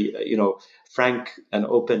 very frank and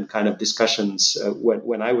open kind of discussions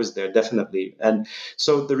when I was there, definitely. And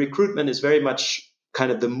so the recruitment is very much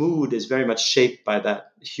kind of, the mood is very much shaped by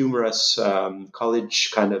that humorous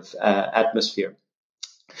college kind of atmosphere.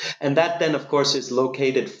 And that then, of course, is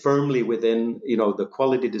located firmly within, the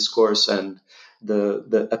quality discourse and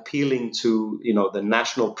the appealing to, the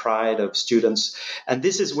national pride of students. And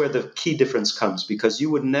this is where the key difference comes, because you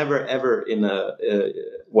would never, ever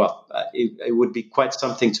it would be quite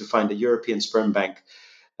something to find a European sperm bank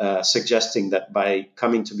suggesting that by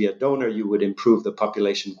coming to be a donor, you would improve the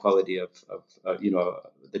population quality of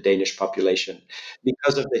the Danish population,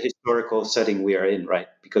 because of the historical setting we are in, right?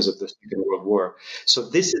 Because of the Second World War. So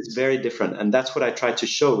this is very different, and that's what I try to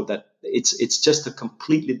show, that it's just a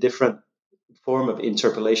completely different form of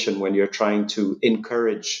interpellation when you're trying to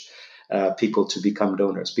encourage people to become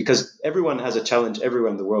donors, because everyone has a challenge everywhere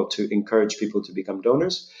in the world to encourage people to become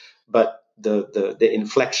donors, but the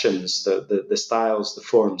inflections, the styles, the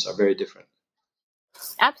forms are very different.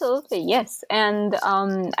 Absolutely, yes, and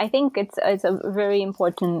I think it's a very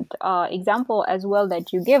important example as well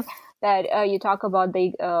that you give. That you talk about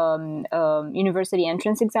the university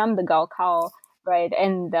entrance exam, the Gaokao, right,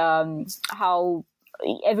 and how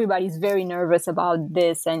everybody's very nervous about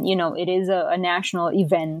this, and it is a national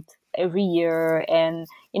event every year, and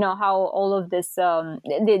how all of this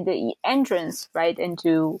the entrance, right,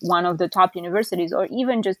 into one of the top universities, or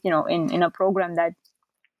even just in a program that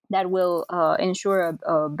will ensure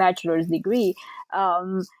a bachelor's degree,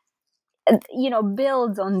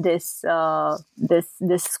 builds on this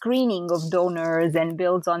screening of donors, and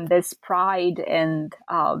builds on this pride, and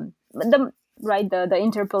the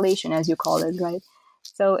interpellation, as you call it, right?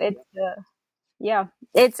 So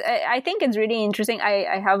it's I think it's really interesting.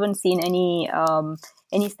 I haven't seen any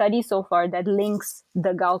study so far that links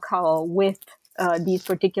the Gaokao with these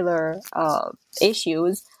particular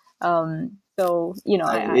issues. So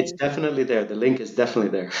it's definitely there. The link is definitely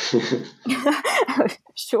there.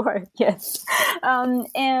 Sure, yes.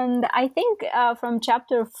 And I think from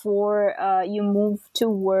chapter 4, you move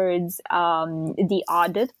towards the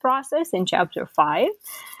audit process in chapter 5.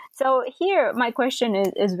 So here, my question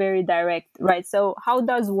is very direct, right? So how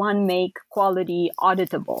does one make quality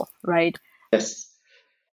auditable, right? Yes.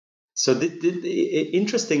 So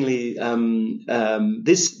interestingly,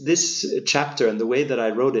 this chapter and the way that I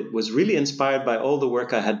wrote it was really inspired by all the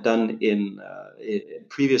work I had done in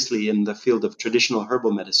previously in the field of traditional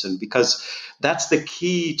herbal medicine, because that's the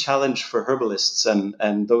key challenge for herbalists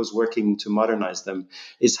and those working to modernize them,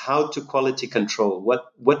 is how to quality control.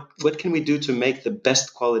 What can we do to make the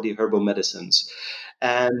best quality herbal medicines?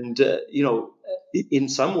 And in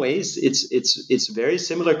some ways, it's very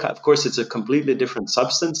similar. Of course, it's a completely different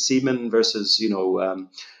substance. Semen versus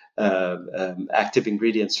active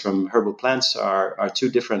ingredients from herbal plants are two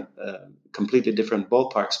different, completely different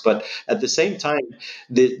ballparks. But at the same time,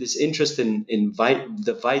 this interest in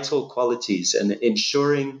the vital qualities and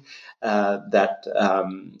ensuring that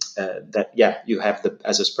you have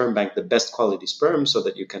as a sperm bank the best quality sperm so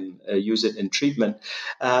that you can use it in treatment.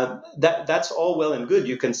 That's all well and good.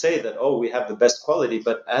 You can say that, oh, we have the best quality,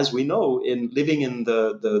 but as we know, in living in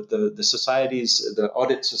the societies, the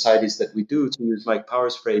audit societies that we do, to use Mike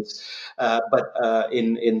Power's phrase,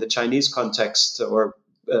 in the Chinese context, or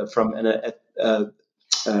from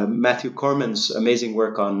Matthew Corman's amazing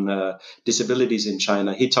work on disabilities in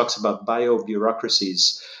China, he talks about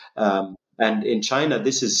bio-bureaucracies. And in China,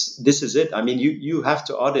 this is it. I mean, you have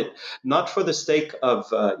to audit not for the sake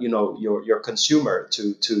of your consumer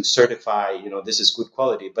to certify this is good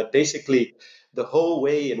quality, but basically the whole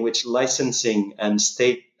way in which licensing and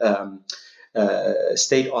state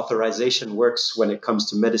authorization works when it comes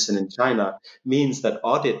to medicine in China means that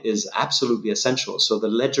audit is absolutely essential. So the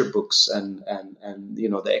ledger books and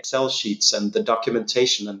the Excel sheets and the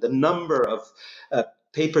documentation and the number of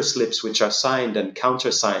paper slips which are signed and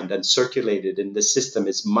countersigned and circulated in the system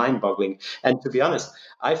is mind-boggling. And to be honest,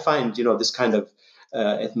 I find this kind of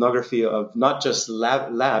ethnography of not just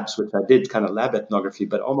labs, which I did kind of lab ethnography,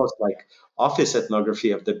 but almost like office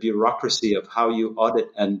ethnography of the bureaucracy of how you audit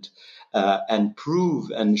and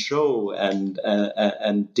prove and show and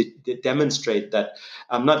demonstrate that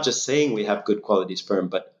I'm not just saying we have good quality sperm,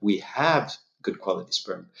 but we have good quality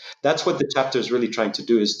sperm. That's what the chapter is really trying to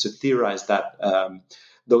do, is to theorize that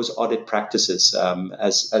those audit practices,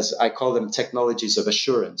 as I call them, technologies of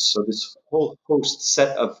assurance. So this whole host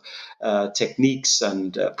set of techniques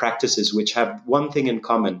and practices which have one thing in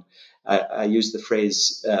common. I use the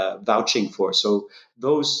phrase vouching for. So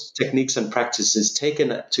those techniques and practices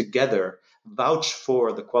taken together vouch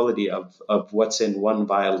for the quality of what's in one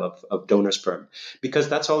vial of donor sperm, because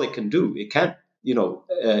that's all it can do. It can't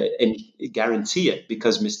and guarantee it,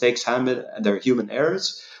 because mistakes happen and there are human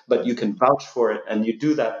errors, but you can vouch for it. And you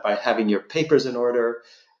do that by having your papers in order,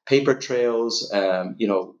 paper trails,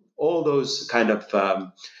 all those kind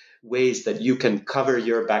of ways that you can cover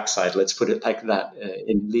your backside, let's put it like that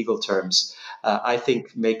in legal terms, I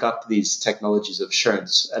think make up these technologies of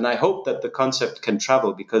assurance. And I hope that the concept can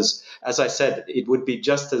travel, because, as I said, it would be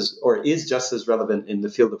is just as relevant in the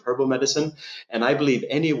field of herbal medicine. And I believe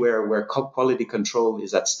anywhere where quality control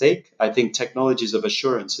is at stake, I think technologies of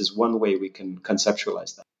assurance is one way we can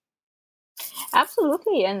conceptualize that.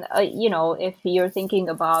 Absolutely. And, if you're thinking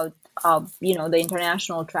about, the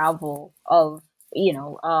international travel of,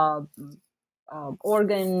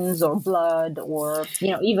 organs or blood or,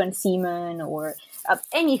 even semen or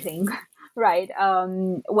anything, right?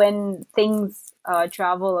 When things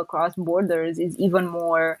travel across borders, is even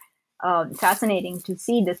more fascinating to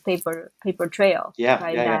see this paper trail. Yeah,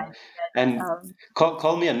 right? yeah. And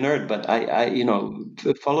call me a nerd, but I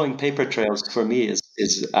following paper trails for me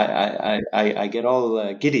is I get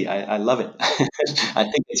all giddy. I love it. I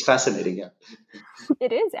think it's fascinating. Yeah.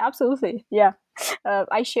 It is, absolutely. Yeah.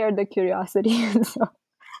 I share the curiosity, so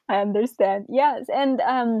I understand. Yes. And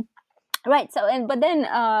right. So, but then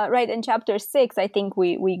right in chapter 6, I think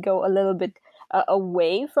we go a little bit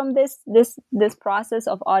away from this process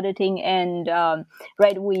of auditing, and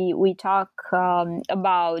right, we talk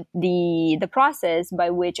about the process by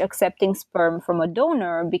which accepting sperm from a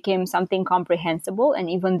donor became something comprehensible and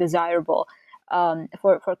even desirable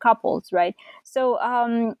for couples, right? So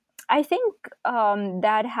I think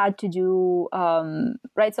that had to do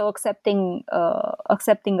right. So accepting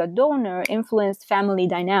a donor influenced family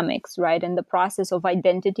dynamics, right, and the process of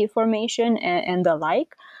identity formation and the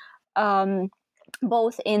like.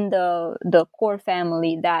 Both in the core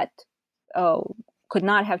family that could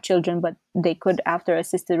not have children, but they could after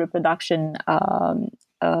assisted reproduction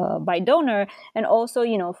by donor, and also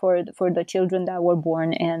for the children that were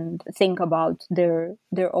born and think about their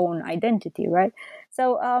own identity, right?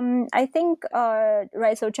 So I think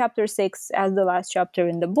right. So chapter 6, as the last chapter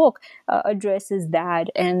in the book, addresses that,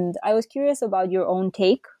 and I was curious about your own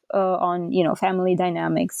take on family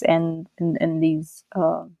dynamics and these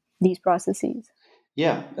processes.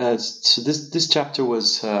 Yeah, so this chapter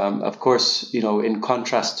was, of course, in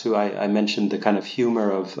contrast to I mentioned the kind of humor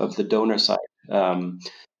of the donor side,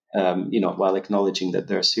 while acknowledging that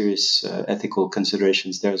there are serious ethical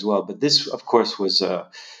considerations there as well. But this, of course, was a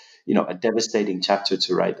devastating chapter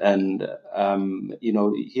to write. And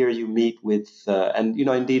here you meet with, and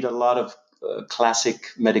indeed, a lot of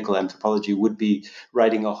classic medical anthropology would be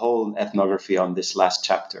writing a whole ethnography on this last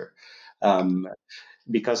chapter.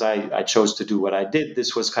 Because I chose to do what I did,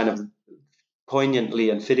 this was kind of poignantly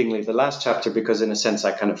and fittingly the last chapter, because in a sense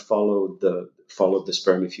I kind of followed the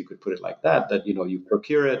sperm, if you could put it like that. That you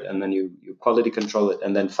procure it, and then you quality control it,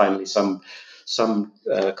 and then finally some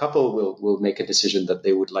couple will make a decision that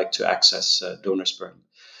they would like to access donor sperm.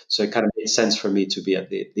 So it kind of made sense for me to be at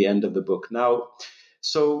the end of the book. Now,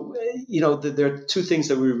 so there are two things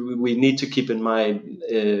that we need to keep in mind.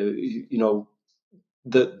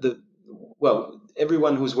 Well,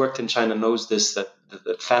 everyone who's worked in China knows this, that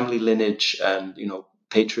family lineage and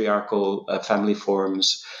patriarchal family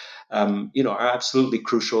forms are absolutely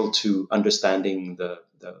crucial to understanding the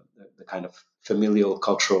kind of familial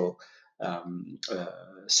cultural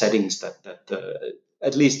settings that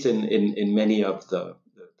at least in many of the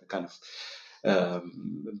kind of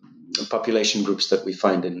population groups that we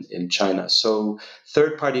find in China. So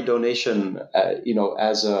third party donation,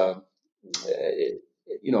 as a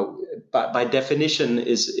by definition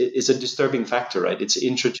is a disturbing factor, right? It's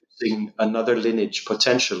introducing another lineage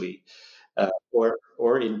potentially,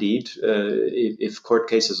 or indeed, if court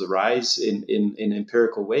cases arise in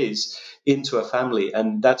empirical ways, into a family.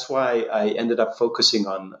 And that's why I ended up focusing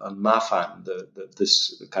on mafan,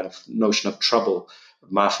 this kind of notion of trouble,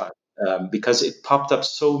 mafan, because it popped up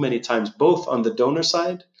so many times, both on the donor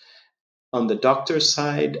side, on the doctor's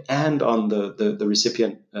side, and on the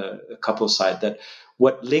recipient couple side, that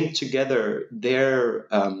what linked together their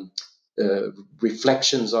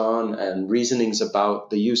reflections on and reasonings about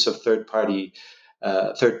the use of third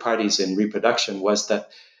parties in reproduction was that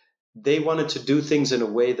they wanted to do things in a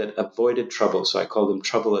way that avoided trouble. So I call them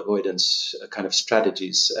trouble avoidance kind of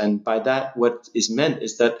strategies. And by that, what is meant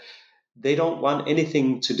is that they don't want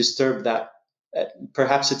anything to disturb that.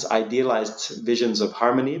 Perhaps it's idealized visions of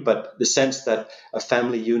harmony, but the sense that a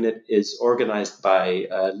family unit is organized by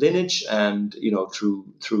lineage, and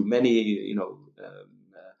through many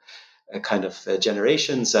kind of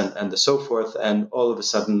generations and so forth, and all of a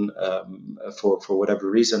sudden, for whatever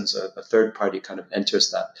reasons, a third party kind of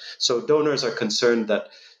enters that. So donors are concerned that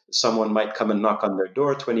someone might come and knock on their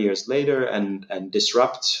door 20 years later and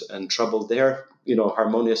disrupt and trouble their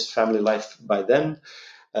harmonious family life by then.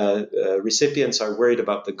 Recipients are worried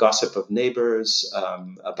about the gossip of neighbors,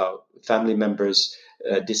 about family members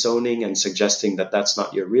disowning and suggesting that that's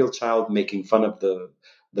not your real child, making fun of the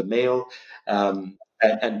male.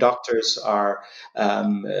 And doctors are,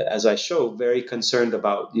 as I show, very concerned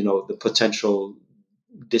about the potential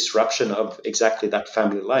disruption of exactly that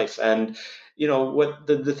family life. And what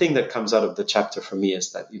the thing that comes out of the chapter for me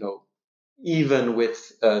is that even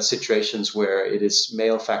with situations where it is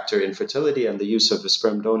male factor infertility and the use of a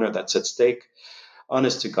sperm donor that's at stake,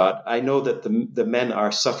 honest to God, I know that the men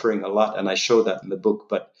are suffering a lot, and I show that in the book.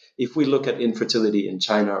 But if we look at infertility in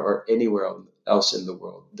China or anywhere else in the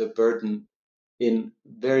world, the burden in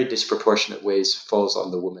very disproportionate ways falls on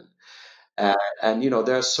the woman. And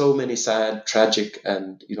there are so many sad, tragic,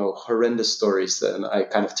 and horrendous stories, and I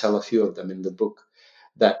kind of tell a few of them in the book,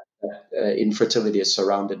 that infertility is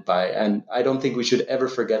surrounded by. And I don't think we should ever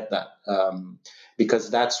forget that, because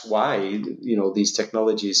that's why these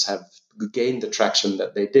technologies have gained the traction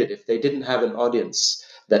that they did. If they didn't have an audience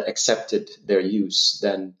that accepted their use,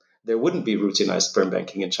 then there wouldn't be routinized sperm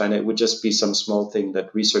banking in China. It would just be some small thing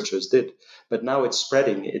that researchers did. But now it's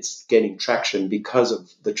spreading, it's gaining traction because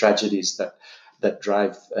of the tragedies that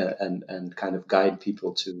drive and kind of guide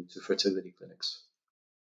people to fertility clinics.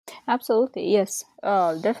 Absolutely, yes,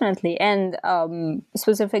 definitely, and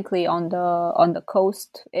specifically on the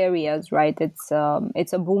coast areas, right? It's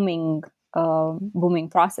a booming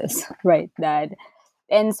process, right? That,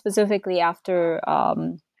 and specifically after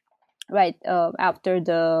after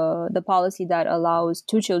the policy that allows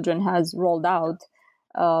two children has rolled out,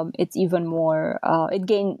 it's even more it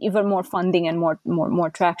gained even more funding and more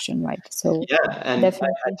traction, right? So yeah, and I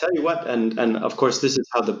tell you what, and of course this is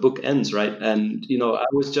how the book ends, right? And I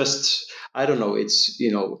was just, I don't know, it's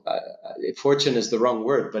fortune is the wrong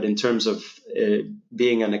word, but in terms of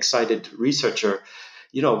being an excited researcher,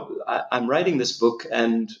 I'm writing this book,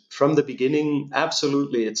 and from the beginning,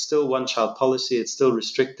 absolutely, it's still one child policy, it's still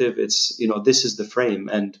restrictive, it's this is the frame.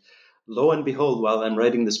 And lo and behold, while I'm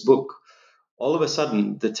writing this book, all of a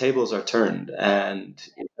sudden the tables are turned. And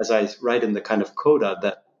as I write in the kind of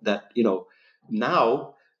coda, that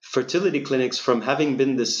now fertility clinics, from having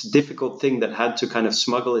been this difficult thing that had to kind of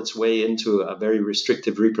smuggle its way into a very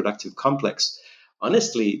restrictive reproductive complex,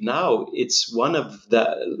 honestly, now it's one of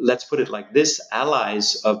the, let's put it like this,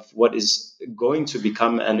 allies of what is going to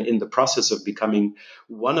become, and in the process of becoming,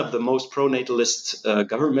 one of the most pro-natalist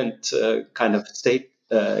government kind of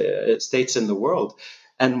states in the world.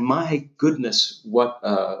 And my goodness, what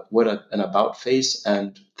an about face!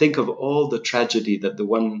 And think of all the tragedy that the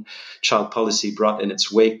one-child policy brought in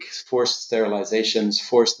its wake: forced sterilizations,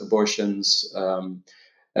 forced abortions,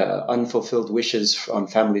 unfulfilled wishes on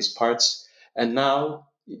families' parts. And now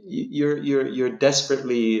you're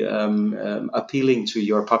desperately appealing to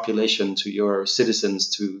your population, to your citizens,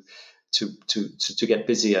 to get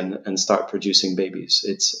busy and start producing babies.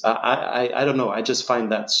 It's I don't know. I just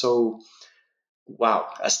find that so, wow,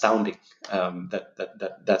 astounding.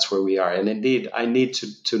 That's where we are. And indeed, I need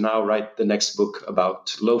to now write the next book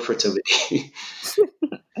about low fertility.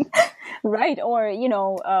 Right. Or,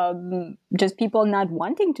 just people not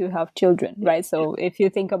wanting to have children, right? So if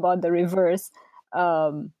you think about the reverse,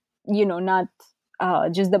 not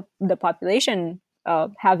just the population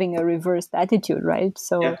having a reversed attitude, right?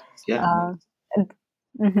 So, Yeah.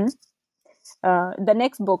 mhm. The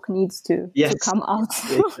next book needs to come out.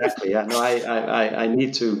 Exactly. Yeah. No, I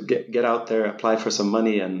need to get out there, apply for some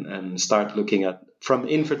money, and start looking at from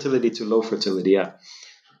infertility to low fertility. Yeah.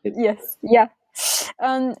 Yes. Yeah.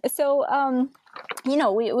 So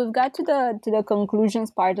we've got to the conclusions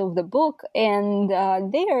part of the book, and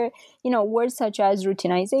there, words such as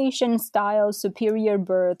routinization, style, superior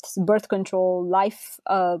births, birth control, life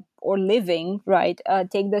or living, right,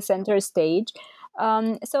 take the center stage.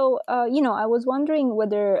 I was wondering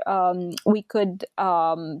whether we could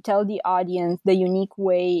tell the audience the unique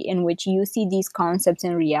way in which you see these concepts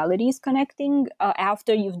and realities connecting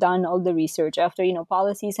after you've done all the research, after,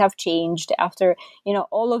 policies have changed, after,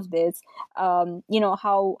 all of this,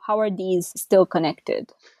 how are these still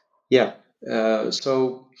connected? Yeah.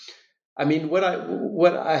 So, I mean, what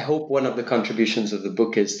I hope one of the contributions of the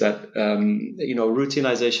book is that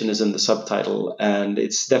routinization is in the subtitle, and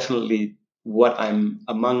it's definitely what I'm,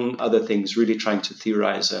 among other things, really trying to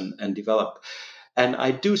theorize and develop. And I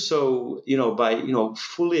do so, by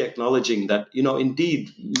fully acknowledging that, indeed,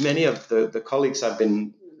 many of the colleagues I've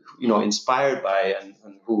been, inspired by, and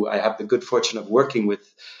who I have the good fortune of working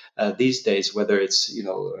with these days, whether it's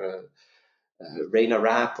Raina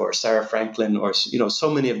Rapp or Sarah Franklin, or so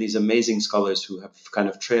many of these amazing scholars who have kind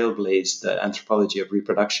of trailblazed the anthropology of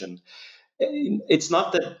reproduction. It's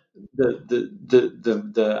not that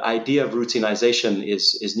the idea of routinization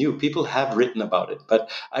is new. People have written about it, but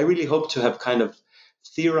I really hope to have kind of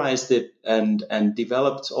theorized it and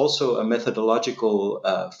developed also a methodological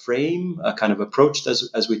frame, a kind of approach,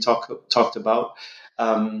 as we talked about.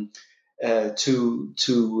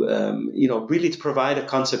 Really to provide a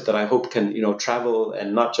concept that I hope can travel,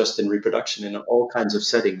 and not just in reproduction, in all kinds of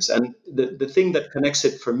settings. And the thing that connects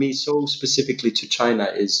it for me so specifically to China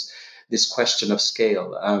is this question of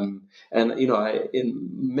scale. And in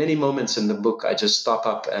many moments in the book, I just stop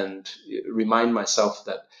up and remind myself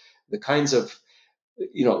that the kinds of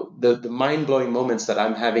the mind-blowing moments that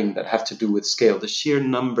I'm having that have to do with scale, the sheer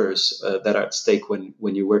numbers that are at stake when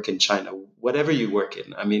you work in China, whatever you work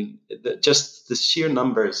in. I mean, just the sheer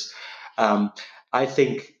numbers, I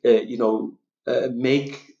think,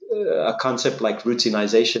 make a concept like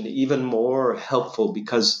routinization even more helpful,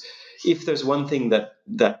 because if there's one thing that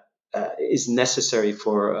is necessary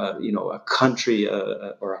for a country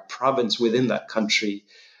or a province within that country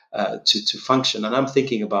to function, and I'm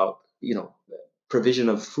thinking about provision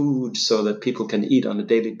of food so that people can eat on a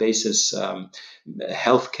daily basis,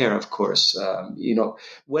 healthcare, of course,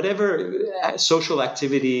 whatever social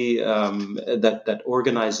activity that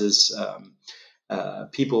organizes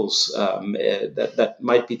people's that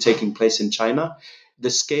might be taking place in China. The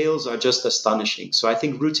scales are just astonishing. So I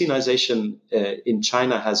think routinization in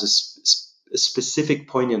China has a specific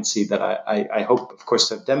poignancy that I hope, of course,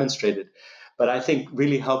 to have demonstrated, but I think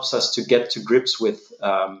really helps us to get to grips with,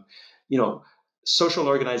 social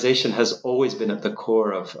organization has always been at the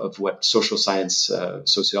core of what social science,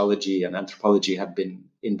 sociology, and anthropology have been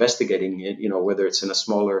investigating, whether it's in a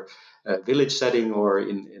smaller village setting or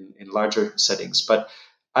in larger settings. But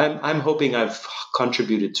I'm hoping I've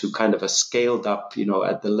contributed to kind of a scaled up,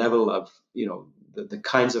 at the level of, the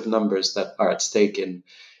kinds of numbers that are at stake in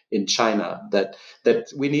China, that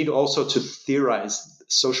we need also to theorize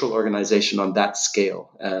social organization on that scale.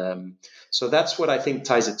 So that's what I think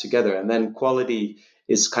ties it together. And then quality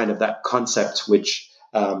is kind of that concept which,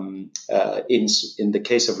 in the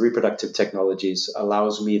case of reproductive technologies,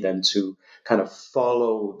 allows me then to kind of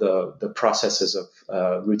follow the processes of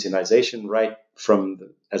routinization, right from,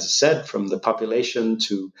 as I said, from the population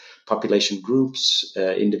to population groups,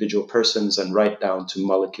 individual persons, and right down to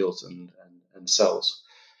molecules and cells.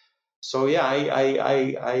 So yeah,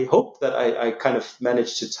 I hope that I kind of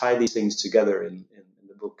managed to tie these things together in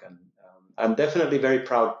the book, and I'm definitely very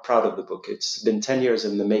proud of the book. It's been 10 years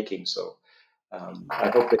in the making, so I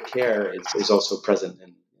hope the care is also present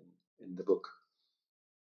in the book.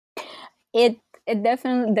 It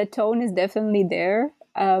definitely, the tone is definitely there,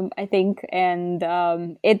 I think, and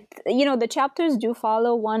it, the chapters do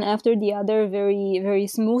follow one after the other very, very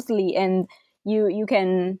smoothly, and you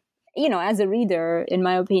can, as a reader, in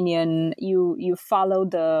my opinion, you follow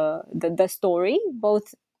the story,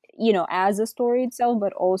 both as a story itself,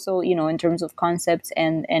 but also in terms of concepts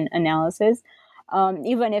and analysis,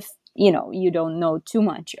 even if you don't know too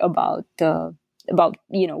much about what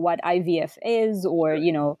IVF is, or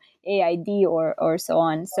AID, or so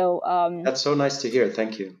on. So That's so nice to hear.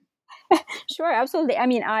 Thank you. sure, absolutely. I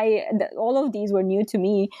mean, all of these were new to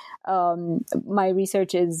me. My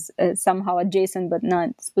research is somehow adjacent, but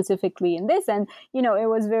not specifically in this, and it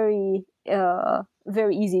was very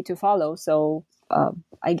very easy to follow. So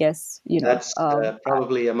I guess That's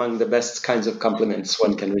probably among the best kinds of compliments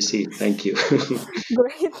one can receive. Thank you.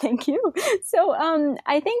 Great, thank you. So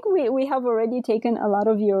I think we have already taken a lot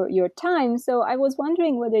of your time. So I was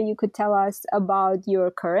wondering whether you could tell us about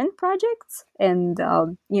your current projects and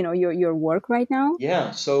your work right now.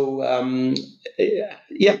 Yeah. So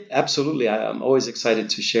yeah, absolutely. I'm always excited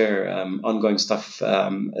to share ongoing stuff.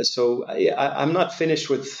 So I'm not finished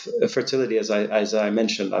with fertility, as I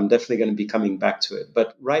mentioned. I'm definitely going to be coming back to it.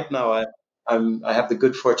 But right now, I have the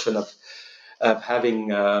good fortune of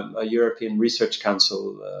having a European Research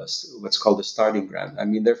Council, what's called a starting grant. I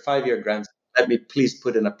mean, they're 5-year grants. Let me please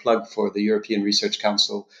put in a plug for the European Research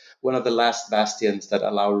Council, one of the last bastions that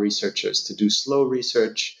allow researchers to do slow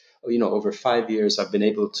research. Over 5 years, I've been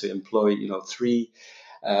able to employ, three,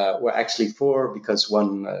 well, actually four, because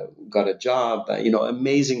one got a job.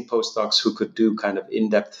 Amazing postdocs who could do kind of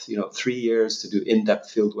in-depth, 3 years to do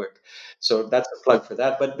in-depth fieldwork. So that's a plug for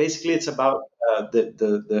that. But basically, it's about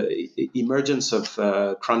the emergence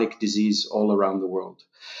of chronic disease all around the world.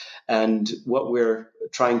 And what we're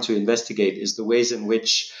trying to investigate is the ways in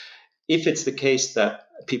which, if it's the case that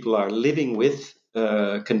people are living with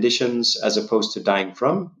conditions as opposed to dying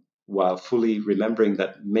from, while fully remembering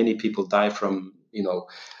that many people die from,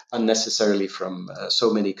 unnecessarily from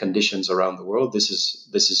so many conditions around the world. This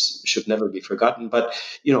is should never be forgotten. But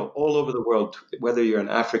all over the world, whether you're in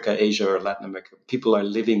Africa, Asia, or Latin America, people are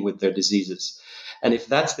living with their diseases. And if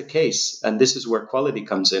that's the case, and this is where quality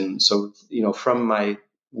comes in. So from my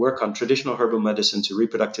work on traditional herbal medicine to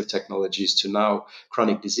reproductive technologies to now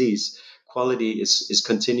chronic disease, quality is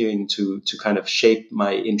continuing to kind of shape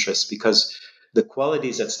my interests, because the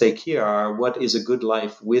qualities at stake here are what is a good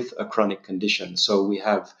life with a chronic condition. So we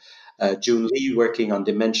have June Lee working on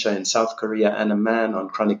dementia in South Korea, Anna Mann on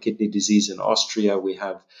chronic kidney disease in Austria. We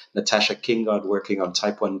have Natasha Kingod working on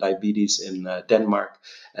type 1 diabetes in Denmark.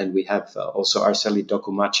 And we have also Arceli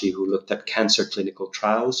Dokumachi, who looked at cancer clinical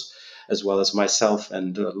trials, as well as myself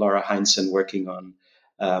and Laura Heinzen working on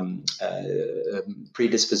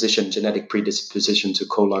genetic predisposition to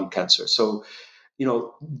colon cancer. So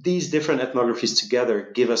these different ethnographies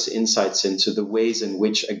together give us insights into the ways in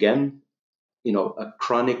which, again, a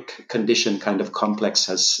chronic condition kind of complex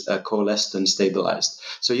has coalesced and stabilized.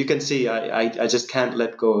 So you can see, I just can't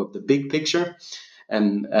let go of the big picture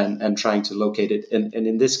and trying to locate it. And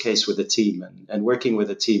in this case, with a team, and working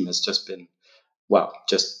with a team has just been, wow,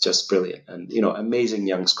 just brilliant. And, amazing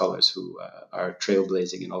young scholars who are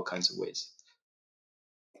trailblazing in all kinds of ways.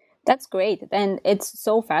 That's great. And it's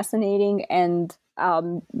so fascinating, and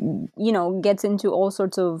gets into all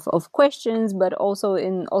sorts of questions, but also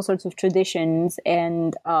in all sorts of traditions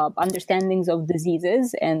and understandings of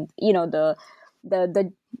diseases, and the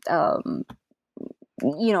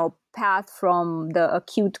path from the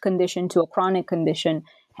acute condition to a chronic condition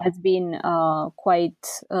has been quite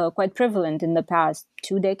prevalent in the past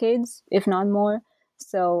 2 decades, if not more.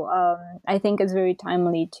 So I think it's very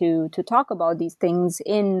timely to talk about these things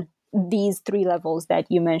in these 3 levels that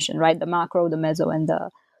you mentioned, right? The macro, the meso, and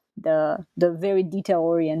the very detail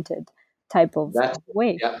oriented type of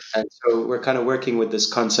way. Yeah, and so we're kind of working with this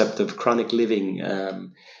concept of chronic living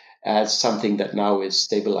as something that now is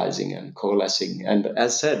stabilizing and coalescing. And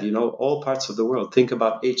as said, all parts of the world. Think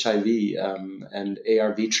about HIV and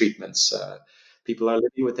ARV treatments. People are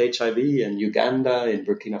living with HIV in Uganda, in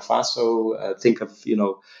Burkina Faso. Think of,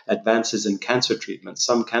 advances in cancer treatment.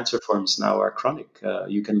 Some cancer forms now are chronic.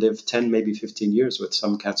 You can live 10, maybe 15 years with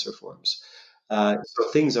some cancer forms. So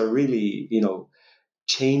things are really,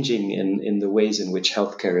 changing in the ways in which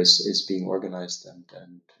healthcare is being organized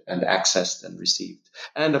and accessed and received.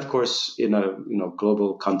 And of course, in a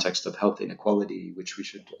global context of health inequality, which we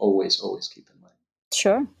should always keep in mind.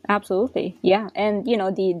 Sure, absolutely. Yeah. And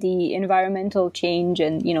the environmental change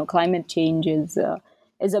and climate change is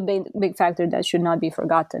a big factor that should not be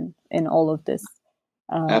forgotten in all of this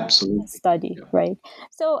Absolutely. study, Yeah. right?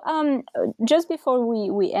 So just before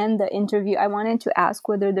we end the interview, I wanted to ask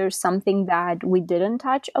whether there's something that we didn't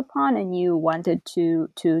touch upon and you wanted to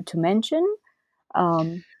mention.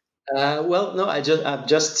 Well, no,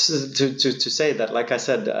 just to say that, like I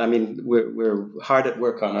said, I mean, we're hard at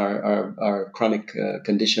work on our chronic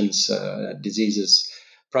conditions, diseases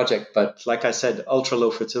project. But like I said, ultra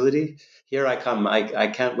low fertility. Here I come. I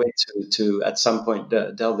can't wait to at some point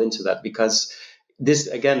delve into that, because this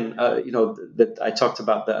again, that I talked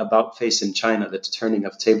about the about face in China, the turning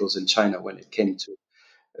of tables in China when it came to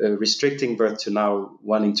restricting birth to now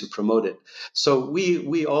wanting to promote it. So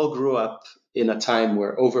we all grew up in a time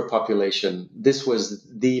where overpopulation, this was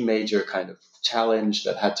the major kind of challenge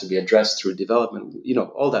that had to be addressed through development,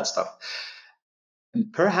 all that stuff.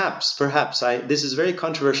 Perhaps this is very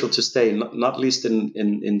controversial to say, not least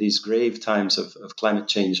in these grave times of climate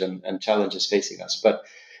change and challenges facing us. But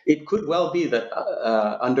it could well be that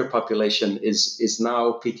underpopulation is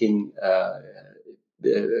now peaking,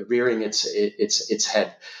 rearing its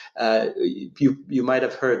head. You might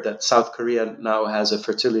have heard that South Korea now has a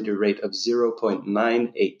fertility rate of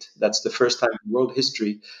 0.98. That's the first time in world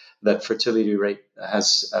history that fertility rate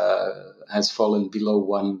has fallen below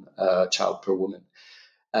one child per woman.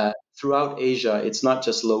 Throughout Asia, it's not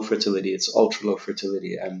just low fertility; it's ultra low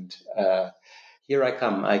fertility, and here I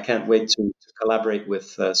come. I can't wait to collaborate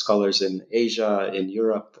with scholars in Asia, in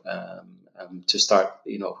Europe, to start,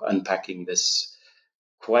 unpacking this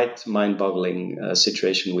quite mind-boggling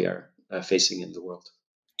situation we are facing in the world.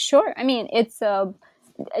 Sure. I mean, it's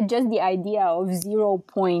just the idea of 0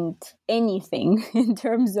 point anything in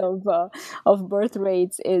terms of birth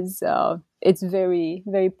rates is it's very,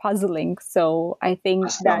 very puzzling. So I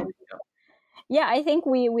think that I think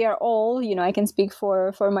we are all, I can speak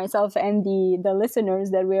for myself and the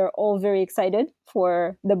listeners, that we are all very excited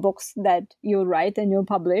for the books that you'll write and you'll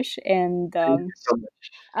publish. And Thank you so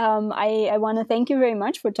much. I want to thank you very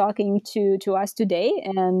much for talking to us today.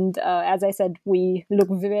 And as I said, we look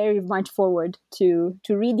very much forward to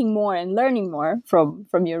reading more and learning more from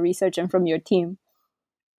your research and from your team.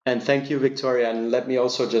 And thank you, Victoria. And let me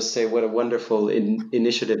also just say what a wonderful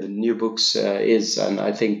initiative New Books is. And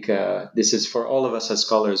I think this is for all of us as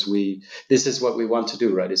scholars. This is what we want to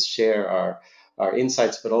do, right? Is share our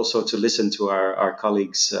insights, but also to listen to our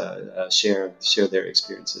colleagues share their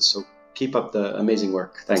experiences. So keep up the amazing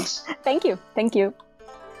work. Thanks. Thank you. Thank you.